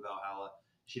could go to Valhalla.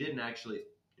 She didn't actually,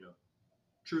 you know,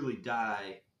 truly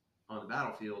die on the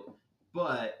battlefield,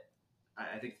 but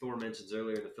I think Thor mentions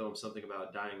earlier in the film something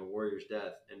about dying a warrior's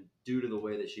death, and due to the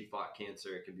way that she fought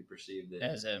cancer, it can be perceived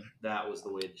that that was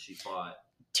the way that she fought.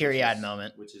 Teary-eyed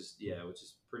moment. Which is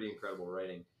pretty incredible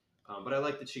writing. But I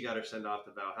like that she got her send off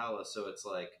to Valhalla, so it's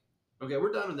like, okay,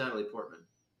 we're done with Natalie Portman,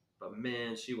 but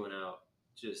man, she went out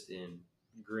just in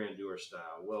grandeur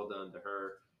style. Well done to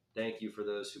her. Thank you for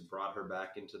those who brought her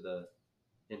back into the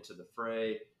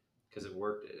fray, because it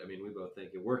worked. I mean, we both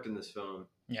think it worked in this film.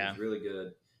 Yeah, it was really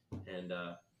good. And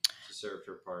she served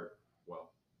her part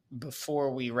well.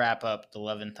 Before we wrap up the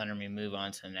Love and Thunder, we move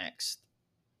on to the next.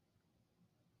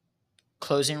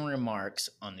 Closing remarks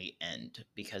on the end,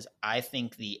 because I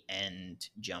think the end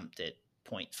jumped at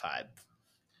 0.5.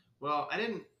 Well, I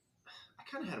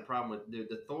kind of had a problem with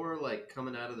the Thor, like,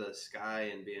 coming out of the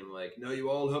sky and being like, no, you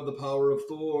all have the power of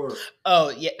Thor. Oh,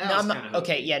 yeah. No, I'm not.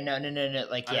 Okay, yeah, no.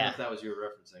 Like, I don't know if that was you were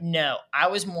referencing. No, I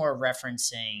was more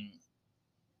referencing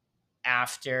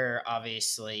after,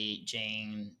 obviously,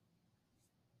 Jane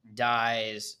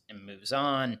dies and moves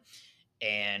on,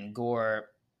 and Gore,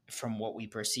 from what we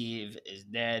perceive, is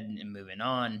dead and moving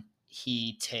on.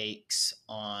 He takes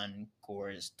on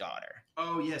Gore's daughter.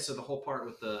 Oh, yeah, so the whole part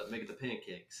with making the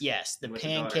pancakes. Yes, the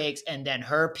pancakes, and then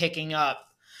her picking up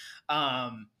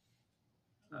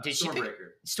did she pick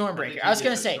Stormbreaker? I was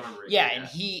gonna say, yeah, and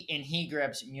he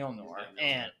grabs Mjolnir,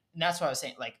 and that's what I was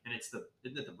saying. Like, and isn't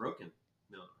it the broken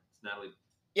Mjolnir? It's Natalie.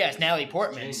 Yeah, it's Natalie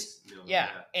Portman's. Yeah,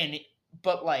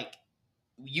 but like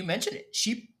you mentioned it,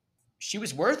 she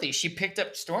was worthy. She picked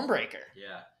up Stormbreaker.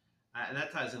 Yeah, and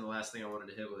that ties in the last thing I wanted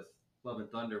to hit with Love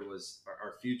and Thunder was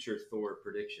our future Thor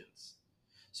predictions.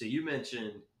 So you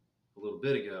mentioned a little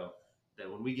bit ago that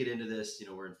when we get into this, you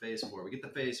know, we're in Phase 4. We get to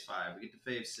Phase 5. We get to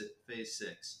Phase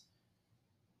 6.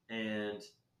 And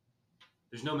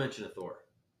there's no mention of Thor.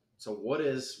 So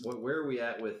where are we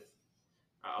at with,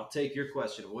 I'll take your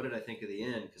question. What did I think of the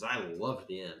end? Because I loved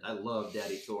the end. I love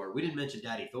Daddy Thor. We didn't mention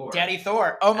Daddy Thor. Daddy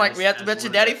Thor. Oh my, we have to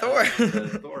mention Daddy Thor.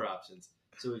 The Thor options.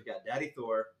 So we've got Daddy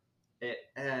Thor. It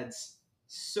adds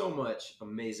so much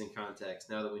amazing context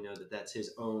now that we know that that's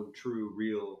his own true,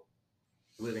 real,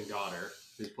 living daughter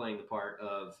who's playing the part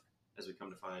of, as we come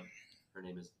to find, her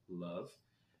name is Love.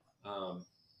 That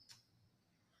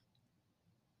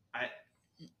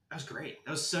was great.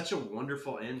 That was such a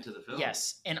wonderful end to the film.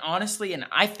 Yes, and honestly, and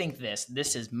I think this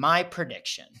is my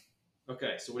prediction.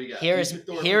 Okay, so what do you got?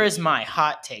 Here is my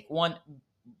hot take.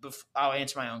 I'll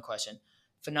answer my own question.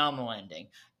 Phenomenal ending.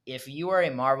 If you are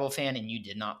a Marvel fan and you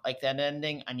did not like that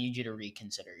ending, I need you to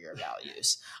reconsider your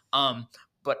values.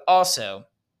 But also,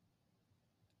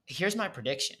 here's my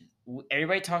prediction.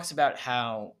 Everybody talks about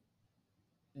how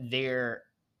that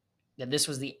this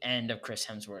was the end of Chris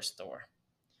Hemsworth's Thor.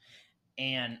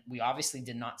 And we obviously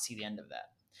did not see the end of that.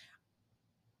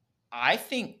 I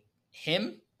think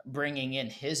him bringing in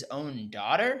his own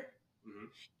daughter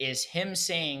is him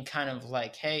saying kind of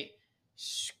like, hey,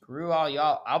 screw all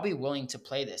y'all. I'll be willing to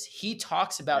play this. He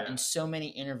talks about in so many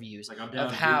interviews like, I'm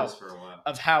down to do this for a while.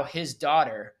 Of how his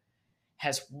daughter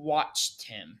has watched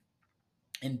him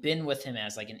and been with him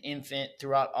as like an infant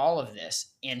throughout all of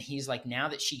this. And he's like, now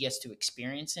that she gets to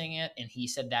experiencing it, and he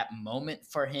said that moment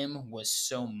for him was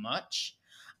so much,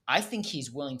 I think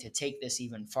he's willing to take this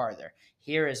even farther.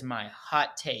 Here is my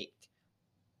hot take.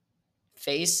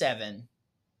 Phase 7,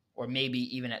 or maybe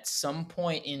even at some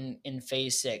point in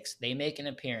Phase 6, they make an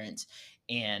appearance,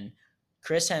 and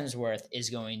Chris Hemsworth is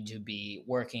going to be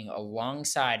working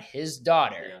alongside his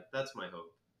daughter. Yeah, that's my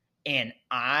hope. And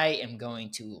I am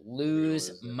going to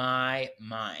lose my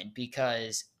mind,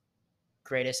 because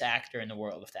greatest actor in the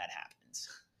world if that happens.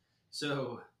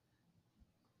 So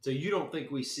you don't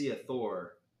think we see a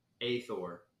Thor,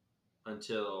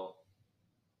 until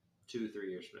 2-3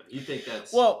 years from now? You think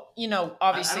that's... Well,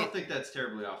 obviously... I don't think that's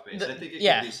terribly off base. I think it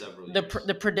could be several years.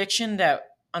 The prediction that...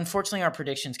 Unfortunately, our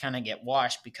predictions kind of get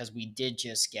washed because we did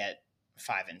just get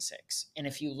 5 and 6. And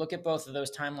if you look at both of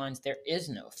those timelines, there is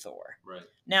no Thor. Right.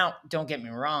 Now, don't get me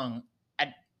wrong.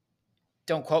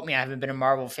 Don't quote me. I haven't been a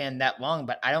Marvel fan that long,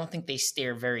 but I don't think they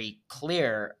steer very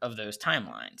clear of those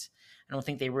timelines. I don't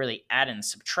think they really add and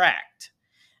subtract.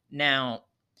 Now,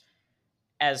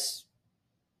 as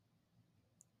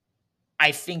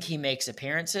I think he makes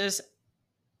appearances,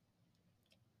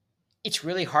 it's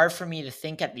really hard for me to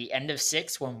think at the end of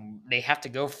 6 when they have to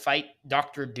go fight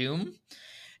Doctor Doom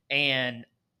and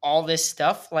all this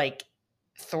stuff, like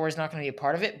Thor's not going to be a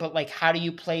part of it, but like, how do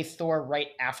you play Thor right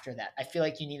after that? I feel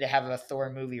like you need to have a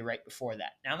Thor movie right before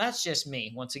that. Now, that's just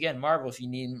me. Once again, Marvel, if you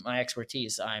need my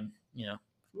expertise, I'm,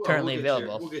 currently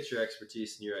available. We'll get your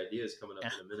expertise and your ideas coming up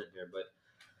in a minute here, but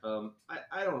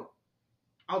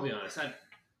I'll be honest, I'm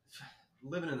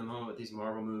living in the moment with these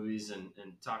Marvel movies and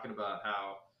talking about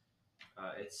how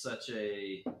it's such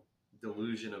a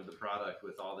delusion of the product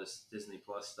with all this Disney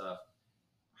Plus stuff.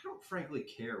 I don't frankly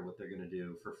care what they're going to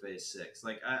do for Phase 6.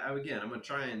 Like, I'm going to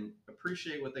try and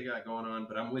appreciate what they got going on,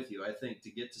 but I'm with you. I think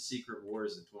to get to Secret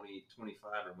Wars in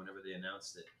 2025 or whenever they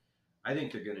announced it, I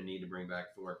think they're going to need to bring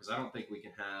back Thor, because I don't think we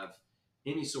can have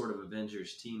any sort of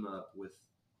Avengers team up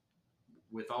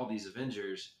with all these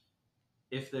Avengers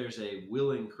if there's a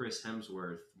willing Chris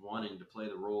Hemsworth wanting to play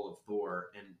the role of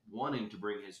Thor and wanting to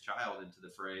bring his child into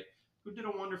the fray, who did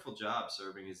a wonderful job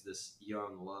serving as this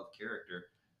young love character.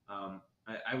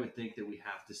 I would think that we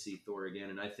have to see Thor again.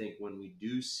 And I think when we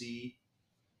do see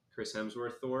Chris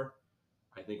Hemsworth Thor,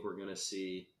 I think we're going to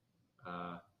see,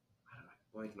 I'm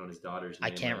blanking on his daughter's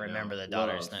name. I can't remember the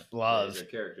daughter's name. Love is her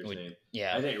character's name.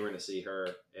 Yeah. I think we're going to see her,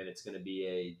 and it's going to be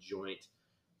a joint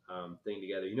thing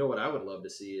together. You know what I would love to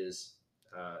see is,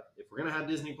 if we're going to have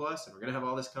Disney Plus and we're going to have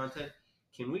all this content,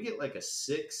 can we get like a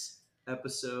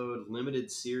 6-episode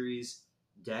limited series,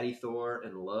 Daddy Thor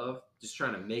and Love, just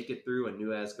trying to make it through a new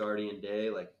Asgardian day,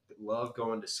 like Love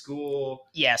going to school.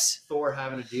 Yes. Thor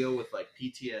having to deal with like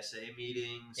PTSA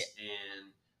meetings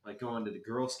and like going to the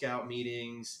Girl Scout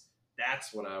meetings.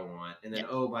 That's what I want. And then,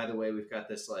 oh, by the way, we've got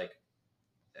this like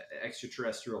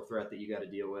extraterrestrial threat that you got to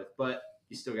deal with, but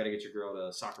you still got to get your girl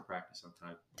to soccer practice on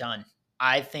time. Done.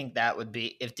 I think that would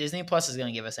be, if Disney Plus is going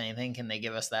to give us anything, can they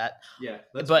give us that? Yeah,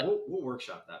 we'll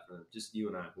workshop that for them. Just you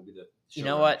and I. We'll be the showrunners. You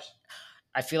know what?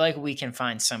 I feel like we can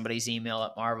find somebody's email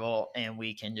at Marvel, and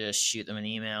we can just shoot them an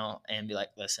email and be like,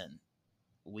 listen,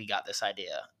 we got this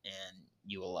idea, and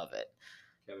you will love it.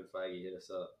 Kevin Feige, hit us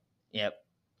up. Yep.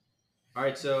 All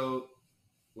right, so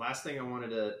last thing I wanted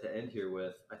to end here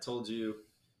with, I told you,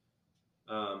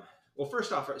 well,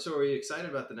 first off, so are you excited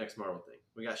about the next Marvel thing?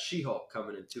 We got She-Hulk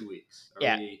coming in 2 weeks. Are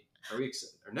we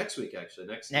excited? Or next week, actually.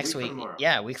 Next week. From tomorrow.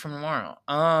 Yeah, a week from tomorrow.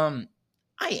 I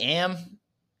am.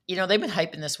 They've been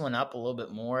hyping this one up a little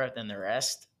bit more than the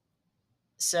rest.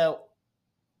 So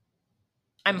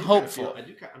I'm hopeful.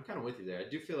 I'm kind of with you there. I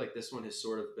do feel like this one has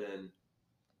sort of been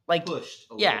like pushed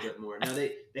a little bit more. Now,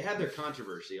 they had their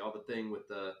controversy, all the thing with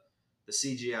the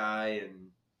CGI, and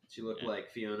she looked like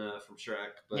Fiona from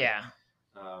Shrek. But,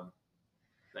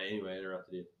 anyway, I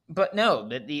interrupted you. But no,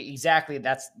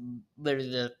 that's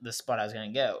literally the spot I was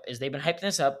going to go. Is they've been hyping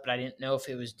this up, but I didn't know if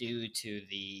it was due to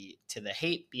the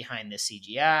hate behind the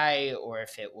CGI, or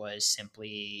if it was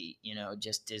simply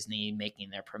just Disney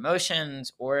making their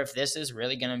promotions, or if this is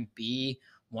really going to be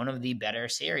one of the better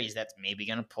series that's maybe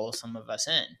going to pull some of us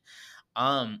in.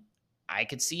 I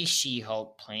could see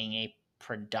She-Hulk playing a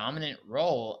predominant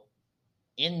role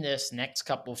in this next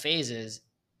couple phases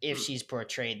if Hmm. she's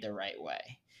portrayed the right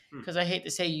way. Hmm. Because I hate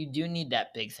to say, you do need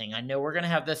that big thing. I know we're gonna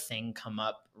have the thing come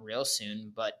up real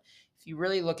soon, but if you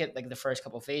really look at like the first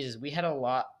couple phases, we had a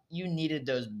lot. You needed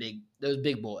those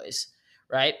big boys,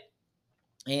 right?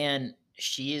 And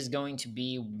she is going to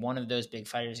be one of those big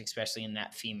fighters, especially in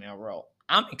that female role.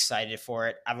 I'm excited for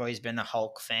it. I've always been a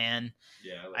Hulk fan.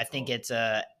 Yeah, I think Hulk. it's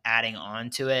adding on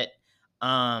to it.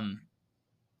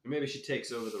 Maybe she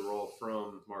takes over the role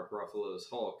from Mark Ruffalo's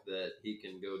Hulk, that he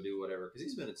can go do whatever, because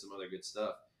he's been in some other good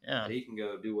stuff. Yeah. That he can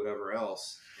go do whatever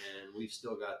else, and we've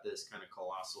still got this kind of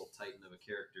colossal titan of a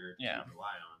character to rely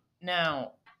on.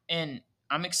 Now, and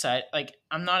I'm excited. Like,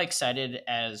 I'm not excited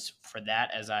as for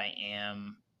that as I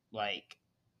am like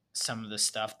some of the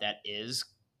stuff that is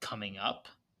coming up.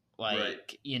 Like,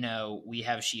 Right. We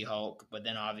have She-Hulk, but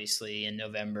then obviously in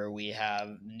November we have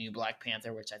the new Black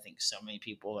Panther, which I think so many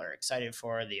people are excited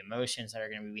for. The emotions that are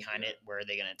going to be behind it, where are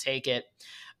they going to take it?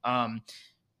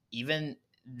 Even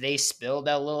they spilled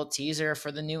that little teaser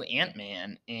for the new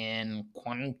Ant-Man in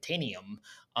Quantanium.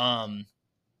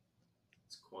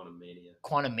 It's Quantum Mania.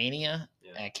 Quantumania.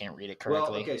 Yeah. I can't read it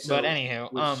correctly. Well, okay, so but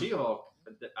anywho, with She-Hulk,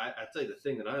 I tell you the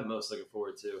thing that I'm most looking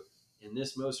forward to in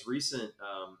this most recent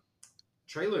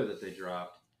trailer that they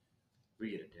dropped,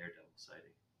 we get a Daredevil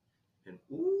sighting, and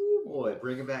ooh boy,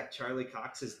 bringing back Charlie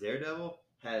Cox's Daredevil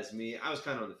has me. I was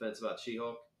kind of on the fence about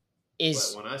She-Hulk,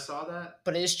 but when I saw that,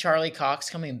 but is Charlie Cox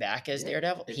coming back as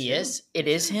Daredevil? He is. It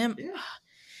is him. Yeah.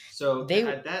 So They-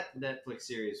 that Netflix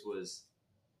series was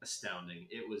astounding.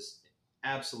 It was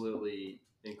absolutely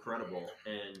incredible.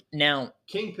 And Now,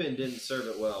 Kingpin didn't serve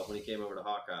it well when he came over to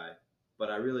Hawkeye, but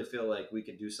I really feel like we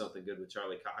can do something good with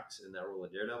Charlie Cox in that role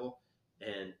of Daredevil.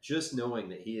 And just knowing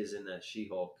that he is in that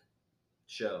She-Hulk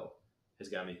show has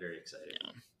got me very excited.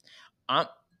 I'm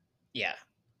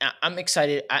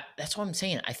excited. That's what I'm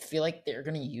saying. I feel like they're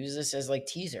going to use this as like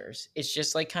teasers. It's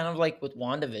just like kind of like with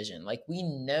WandaVision. Like, we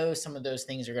know some of those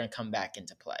things are going to come back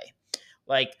into play.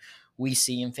 Like, we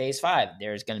see in Phase 5,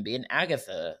 there's going to be an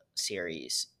Agatha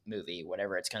series movie,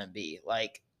 whatever it's going to be.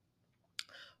 Like,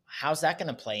 how's that going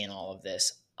to play in all of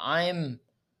this? I'm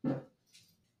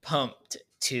pumped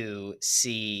to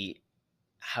see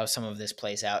how some of this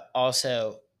plays out.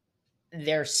 Also,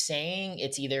 they're saying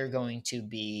it's either going to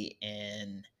be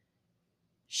in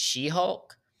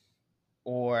She-Hulk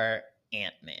or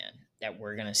Ant-Man that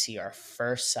we're going to see our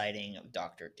first sighting of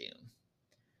Doctor Doom.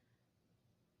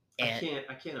 And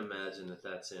I can't imagine that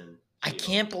that's in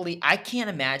She-Hulk. I can't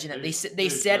imagine that. They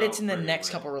said it's in the next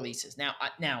couple releases. Now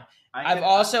I've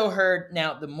also heard,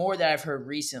 the more that I've heard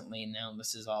recently, now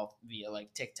this is all via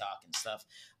like TikTok and stuff,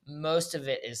 most of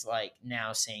it is like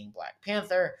now saying Black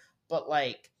Panther, but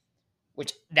like,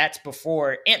 which that's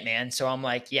before Ant-Man, so I'm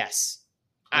like, yes,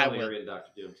 I don't think we're getting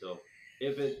Doctor Doom till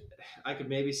I could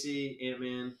maybe see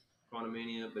Ant-Man,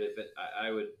 Quantumania, but if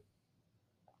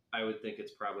I would think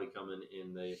it's probably coming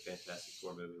in the Fantastic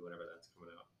Four movie, whatever that's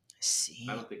coming out. See,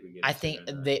 I don't think we get. I think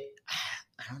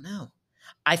I don't know.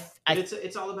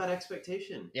 It's all about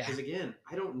expectation. Yeah. Because again,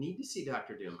 I don't need to see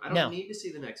Doctor Doom. I don't need to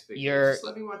see the next big. Just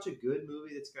let me watch a good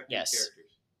movie that's got good characters.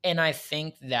 And I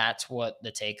think that's what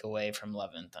the takeaway from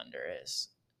Love and Thunder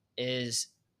is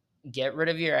get rid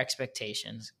of your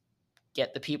expectations,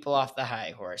 get the people off the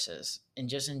high horses, and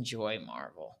just enjoy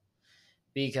Marvel.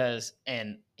 Because,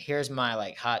 and here's my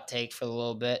like hot take for a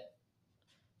little bit,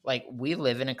 like, we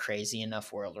live in a crazy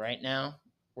enough world right now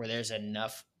where there's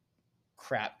enough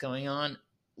crap going on.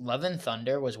 Love and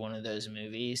Thunder was one of those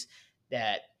movies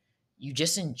that you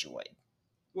just enjoyed.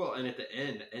 Well, and at the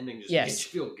ending just makes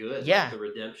you feel good. Yeah. Like the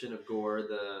redemption of Gore,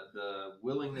 the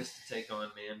willingness to take on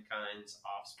mankind's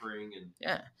offspring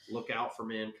and look out for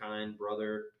mankind,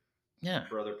 brother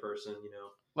person,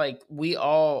 Like, we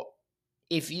all,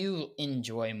 if you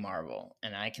enjoy Marvel,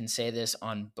 and I can say this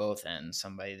on both ends,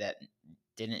 somebody that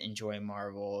didn't enjoy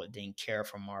Marvel, didn't care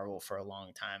for Marvel for a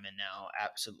long time, and now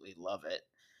absolutely love it.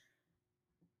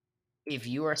 If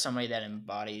you are somebody that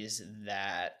embodies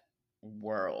that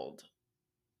world,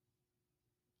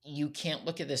 you can't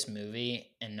look at this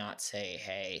movie and not say,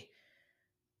 hey,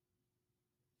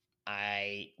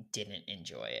 I didn't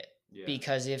enjoy it. Yeah.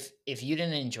 Because if you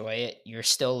didn't enjoy it, you're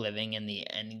still living in the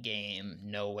end game,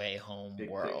 no way home big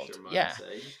world. Picture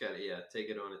mindset. You just gotta take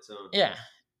it on its own. Yeah.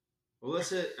 Well,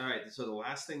 that's it. All right. So the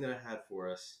last thing that I had for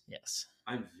us. Yes.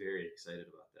 I'm very excited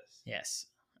about this. Yes,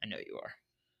 I know you are.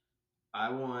 I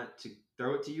want to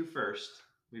throw it to you first.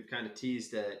 We've kind of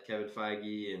teased that Kevin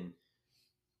Feige and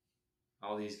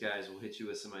all these guys will hit you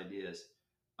with some ideas.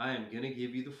 I am going to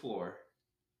give you the floor.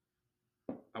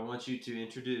 I want you to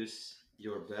introduce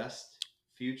your best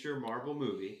future Marvel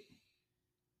movie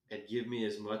and give me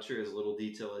as much or as little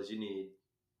detail as you need.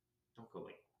 Don't go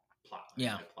like plot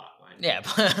line by plot line.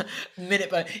 Yeah, minute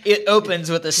by it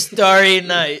opens with a starry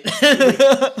night.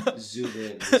 Zoom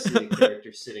in and see a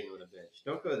character sitting on a bench.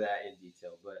 Don't go that in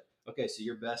detail, but okay. So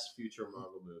your best future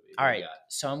Marvel movie. All right,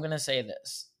 so I'm gonna say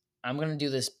this. I'm gonna do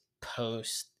this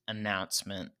post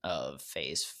announcement of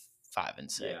Phase 5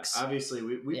 and 6. Yeah, obviously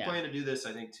we planned to do this.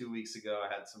 I think 2 weeks ago.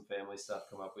 I had some family stuff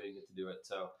come up. We didn't get to do it.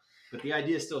 So, but the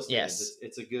idea still stands. Yes.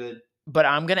 It's a good. But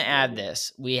I'm gonna add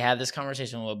this. We had this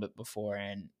conversation a little bit before,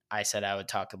 and I said I would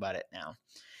talk about it now.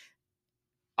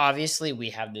 Obviously, we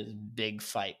have this big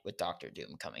fight with Doctor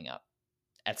Doom coming up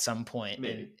at some point.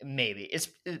 Maybe it's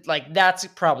like that's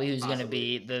probably who's going to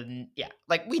be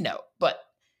like we know. But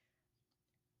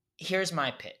here's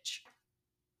my pitch.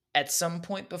 At some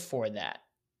point before that,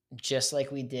 just like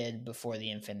we did before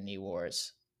the Infinity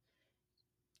Wars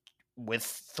with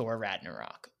Thor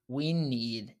Ragnarok, we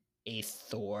need a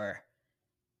Thor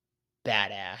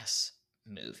badass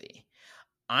movie.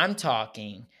 I'm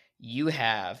talking, you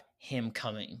have him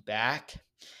coming back.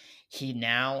 He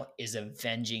now is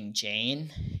avenging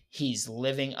Jane. He's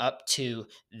living up to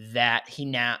that.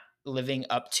 Living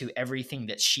up to everything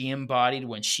that she embodied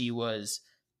when she was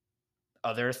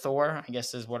other Thor, I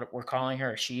guess is what we're calling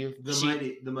her.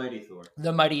 The mighty Thor.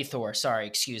 The mighty Thor. Sorry,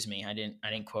 excuse me. I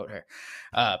didn't quote her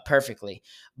perfectly.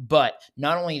 But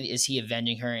not only is he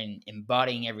avenging her and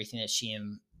embodying everything that she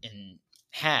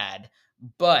had,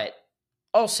 but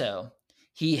also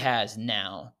he has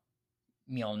now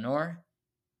Mjolnir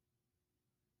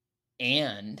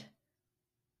and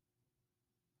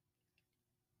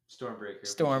Stormbreaker.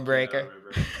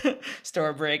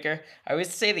 Stormbreaker. I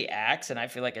always say the axe, and I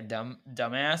feel like a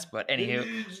dumbass. But anywho,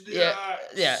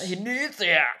 he needs the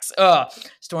axe.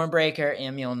 Stormbreaker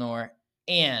and Mjolnir,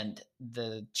 and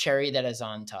the cherry that is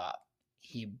on top.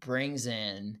 He brings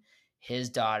in his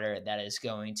daughter, that is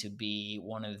going to be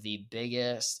one of the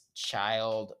biggest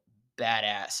child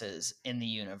badasses in the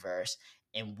universe,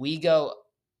 and we go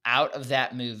out of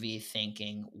that movie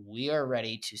thinking we are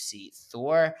ready to see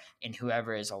Thor and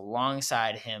whoever is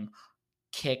alongside him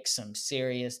kick some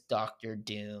serious Doctor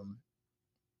Doom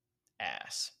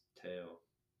ass. Tail.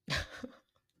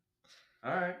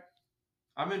 All right.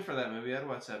 I'm in for that movie. I'd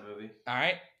watch that movie. All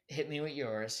right. Hit me with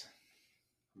yours.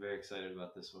 I'm very excited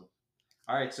about this one.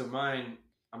 All right. So mine,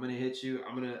 I'm going to hit you.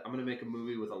 I'm going to make a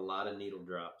movie with a lot of needle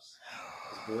drops.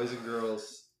 Boys and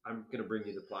girls, I'm going to bring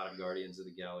you the plot of Guardians of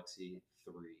the Galaxy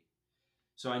 3.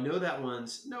 So I know that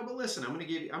one's no, but listen, I'm going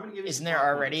to give you. Isn't there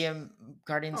already a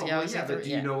Guardians of the Galaxy? Yeah, but do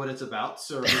you know what it's about?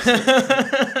 So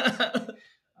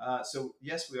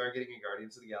yes, we are getting a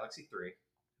Guardians of the Galaxy 3,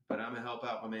 but I'm going to help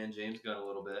out my man James Gunn a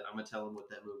little bit. I'm going to tell him what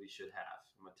that movie should have.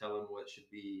 I'm going to tell him what should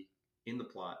be in the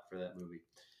plot for that movie.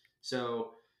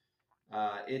 So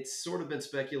it's sort of been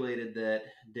speculated that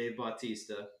Dave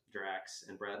Bautista, Drax,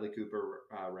 and Bradley Cooper,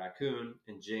 Raccoon,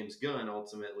 and James Gunn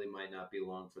ultimately might not be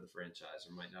long for the franchise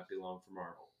or might not be long for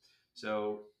Marvel.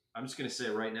 So I'm just going to say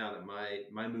right now that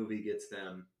my movie gets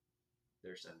them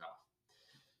their send-off.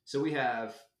 So we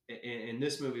have, in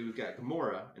this movie, we've got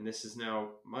Gamora, and this is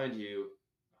now, mind you,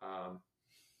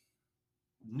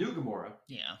 new Gamora,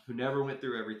 who never went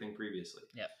through everything previously.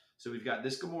 Yep. So we've got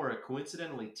this Gamora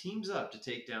coincidentally teams up to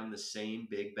take down the same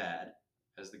big bad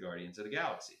as the Guardians of the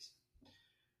Galaxies.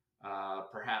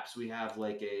 Perhaps we have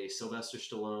like a Sylvester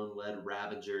Stallone-led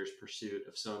Ravengers pursuit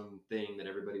of something that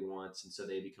everybody wants, and so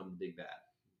they become the big bad.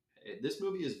 This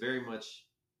movie is very much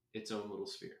its own little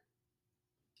sphere.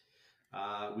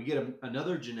 We get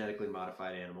another genetically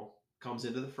modified animal, comes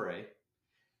into the fray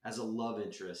as a love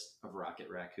interest of Rocket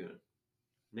Raccoon.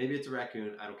 Maybe it's a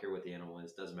raccoon. I don't care what the animal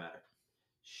is. Doesn't matter.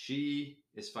 She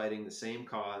is fighting the same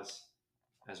cause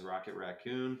as Rocket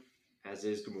Raccoon, as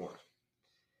is Gamora.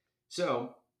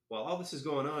 So, while all this is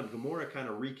going on, Gamora kind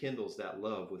of rekindles that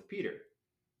love with Peter.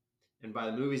 And by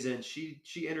the movie's end, she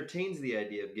entertains the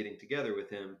idea of getting together with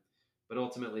him, but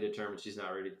ultimately determines she's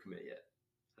not ready to commit yet.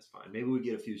 That's fine. Maybe we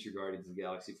get a future Guardians of the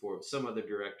Galaxy 4 with some other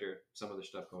director, some other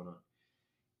stuff going on.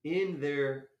 In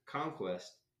their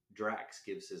conquest, Drax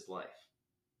gives his life.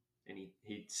 And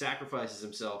he sacrifices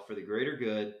himself for the greater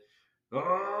good.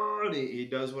 And he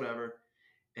does whatever.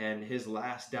 And his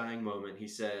last dying moment, he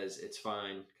says, "It's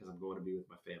fine because I'm going to be with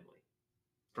my family."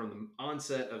 From the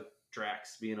onset of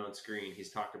Drax being on screen,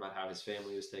 he's talked about how his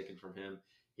family was taken from him.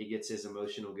 He gets his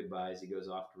emotional goodbyes. He goes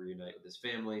off to reunite with his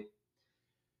family.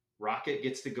 Rocket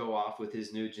gets to go off with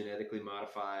his new genetically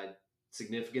modified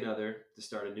significant other to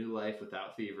start a new life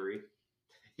without thievery.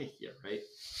 Yeah, right?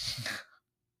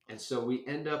 And so we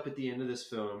end up at the end of this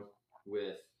film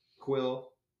with Quill,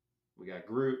 we got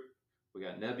Groot, We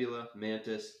got Nebula,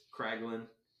 Mantis, Kraglin,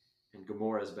 and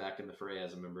Gamora's back in the fray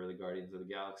as a member of the Guardians of the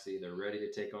Galaxy. They're ready to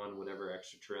take on whatever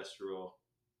extraterrestrial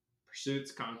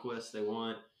pursuits, conquests they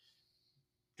want.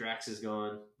 Drax is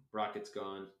gone. Rocket's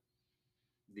gone.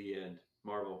 The end.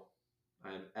 Marvel.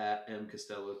 I'm at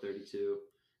mcostello32.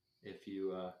 If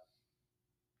you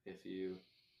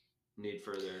need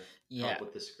further help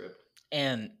with the script.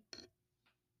 And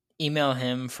email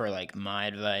him for like my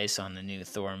advice on the new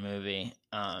Thor movie.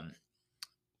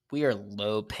 We are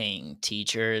low-paying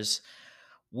teachers.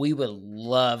 We would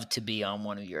love to be on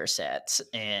one of your sets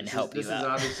and help you out. This is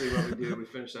obviously what we do. We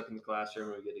finish up in the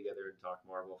classroom and we get together and talk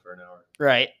Marvel for an hour.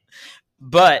 Right.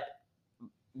 But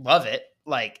love it.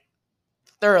 Like,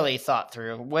 thoroughly thought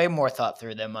through, way more thought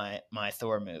through than my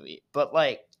Thor movie. But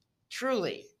like,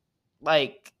 truly,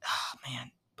 like, oh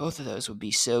man, both of those would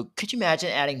be so. Could you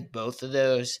imagine adding both of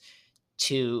those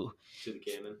to the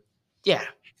canon? Yeah.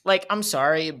 Like, I'm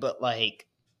sorry, but like,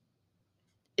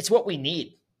 it's what we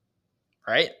need,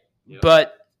 right? Yep.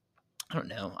 But I don't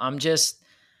know. I'm just,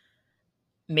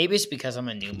 maybe it's because I'm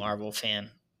a new Marvel fan.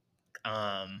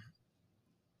 I'm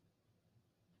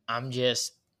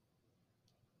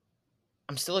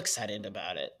still excited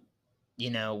about it. You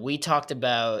know, we talked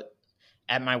about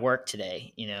at my work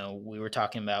today, you know, we were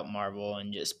talking about Marvel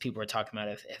and just people were talking about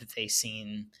if they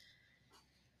seen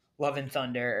Love and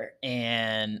Thunder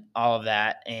and all of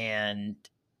that. And,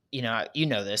 you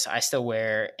know this, I still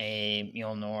wear a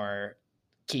Mjolnir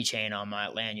keychain on my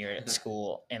lanyard at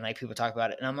school, and like people talk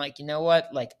about it, and I'm like, you know what?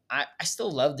 Like, I still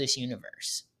love this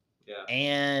universe. Yeah.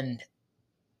 And,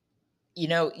 you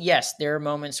know, yes, there are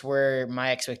moments where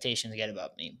my expectations get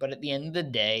above me, but at the end of the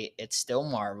day, it's still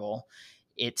Marvel.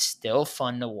 It's still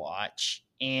fun to watch,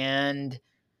 and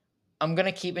I'm going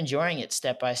to keep enjoying it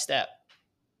step by step.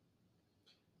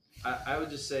 I would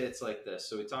just say it's like this.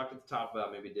 So we talked at the top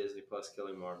about maybe Disney Plus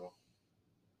killing Marvel.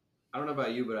 I don't know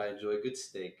about you, but I enjoy a good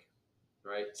steak,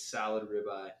 right? Salad,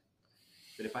 ribeye.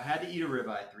 But if I had to eat a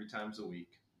ribeye 3 times a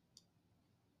week,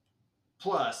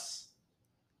 plus,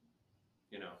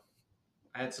 you know,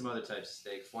 I had some other types of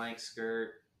steak, flank,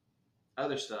 skirt,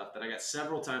 other stuff that I got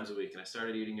several times a week, and I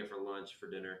started eating it for lunch, for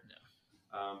dinner.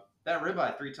 No. That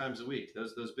ribeye 3 times a week,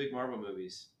 those big Marvel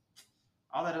movies,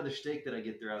 all that other steak that I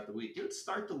get throughout the week, it would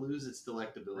start to lose its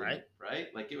delectability, right?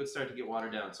 Like, it would start to get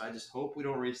watered down. So I just hope we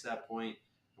don't reach that point.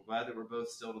 I'm glad that we're both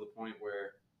still to the point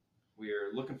where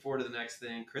we're looking forward to the next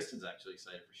thing. Kristen's actually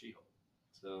excited for She-Hulk.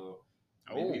 So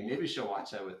maybe she'll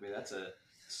watch that with me. That's a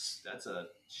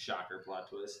shocker plot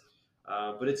twist.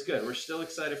 But it's good. We're still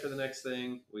excited for the next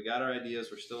thing. We got our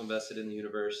ideas. We're still invested in the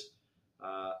universe.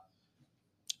 But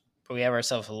we have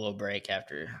ourselves a little break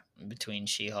between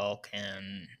She-Hulk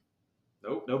and...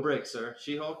 Nope, no break, sir.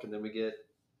 She-Hulk, and then we get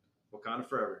Wakanda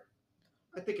Forever.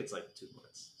 I think it's like 2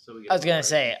 months. So we get. I was gonna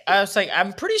say,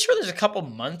 I'm pretty sure there's a couple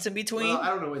months in between. Well, I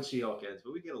don't know when She-Hulk ends,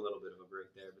 but we get a little bit of a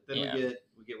break there. But then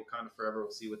we get Wakanda Forever.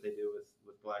 We'll see what they do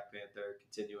with Black Panther,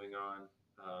 continuing on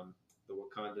the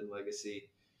Wakandan legacy.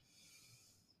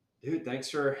 Dude, thanks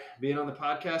for being on the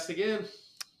podcast again.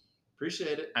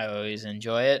 Appreciate it. I always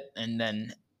enjoy it, and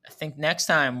then I think next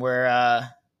time we're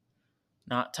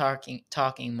not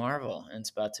talking Marvel, and it's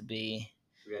about to be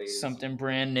something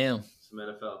brand new. Some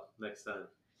NFL next time.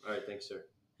 All right, thanks, sir.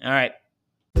 All right.